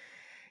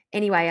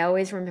 Anyway, I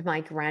always remember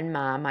my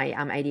grandma, my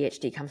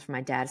ADHD comes from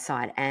my dad's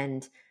side,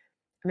 and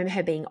I remember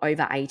her being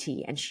over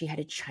 80 and she had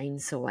a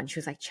chainsaw and she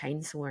was like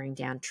chainsawing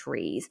down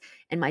trees,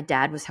 and my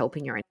dad was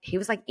helping her and he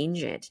was like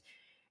injured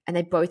and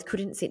they both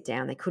couldn't sit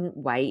down. They couldn't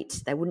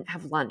wait. They wouldn't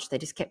have lunch. They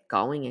just kept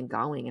going and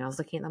going. And I was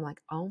looking at them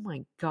like, oh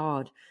my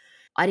God.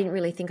 I didn't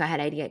really think I had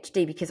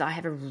ADHD because I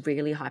have a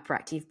really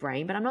hyperactive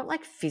brain, but I'm not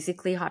like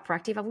physically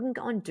hyperactive. I wouldn't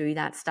go and do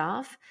that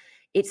stuff.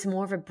 It's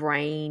more of a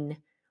brain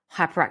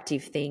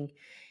hyperactive thing.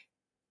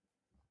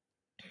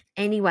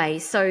 Anyway,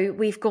 so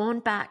we've gone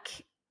back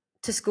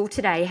to school.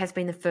 Today has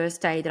been the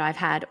first day that I've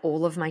had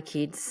all of my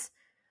kids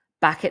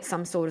back at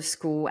some sort of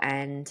school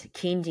and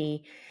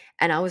kindy.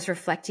 And I was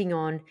reflecting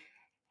on,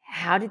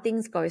 how did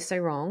things go so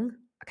wrong?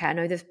 Okay, I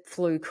know the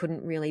flu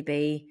couldn't really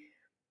be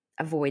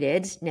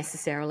avoided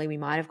necessarily. We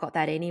might have got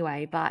that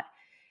anyway, but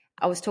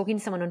I was talking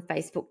to someone on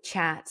Facebook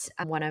chat,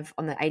 on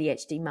the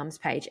ADHD mums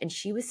page, and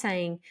she was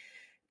saying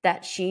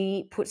that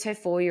she puts her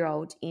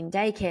 4-year-old in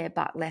daycare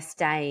but less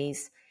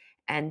days,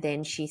 and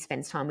then she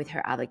spends time with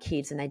her other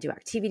kids and they do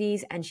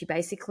activities, and she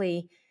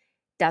basically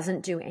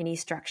doesn't do any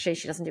structure.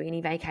 She doesn't do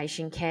any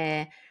vacation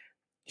care.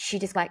 She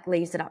just like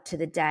leaves it up to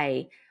the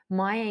day.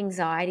 My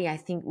anxiety, I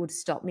think, would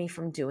stop me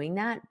from doing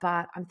that,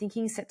 but I'm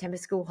thinking September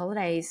school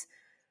holidays,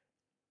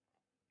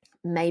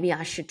 maybe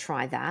I should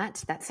try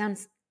that. That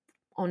sounds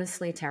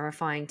honestly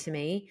terrifying to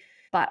me,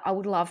 but I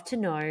would love to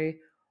know,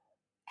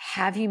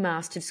 have you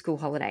mastered school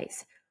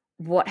holidays?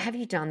 What have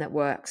you done that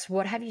works?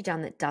 What have you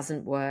done that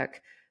doesn't work?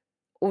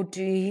 Or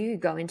do you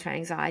go into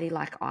anxiety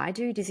like I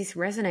do? Does this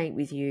resonate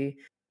with you?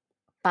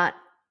 But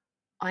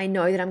I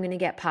know that I'm going to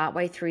get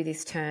partway through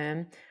this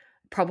term.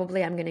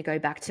 Probably I'm going to go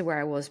back to where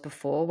I was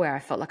before, where I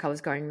felt like I was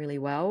going really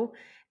well.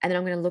 And then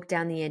I'm going to look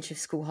down the edge of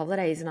school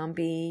holidays and I'll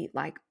be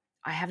like,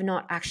 I have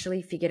not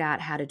actually figured out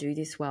how to do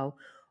this well.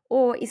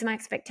 Or is my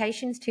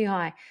expectations too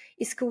high?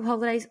 Is school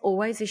holidays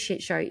always a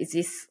shit show? Is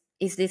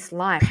this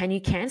life? Can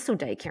you cancel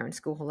daycare and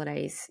school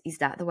holidays? Is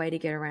that the way to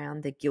get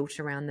around the guilt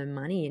around the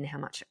money and how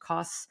much it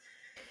costs?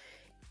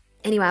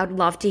 Anyway, I would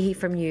love to hear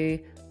from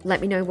you.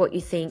 Let me know what you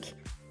think.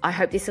 I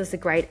hope this was a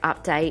great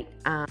update.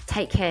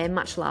 Take care.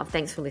 Much love.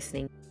 Thanks for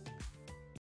listening.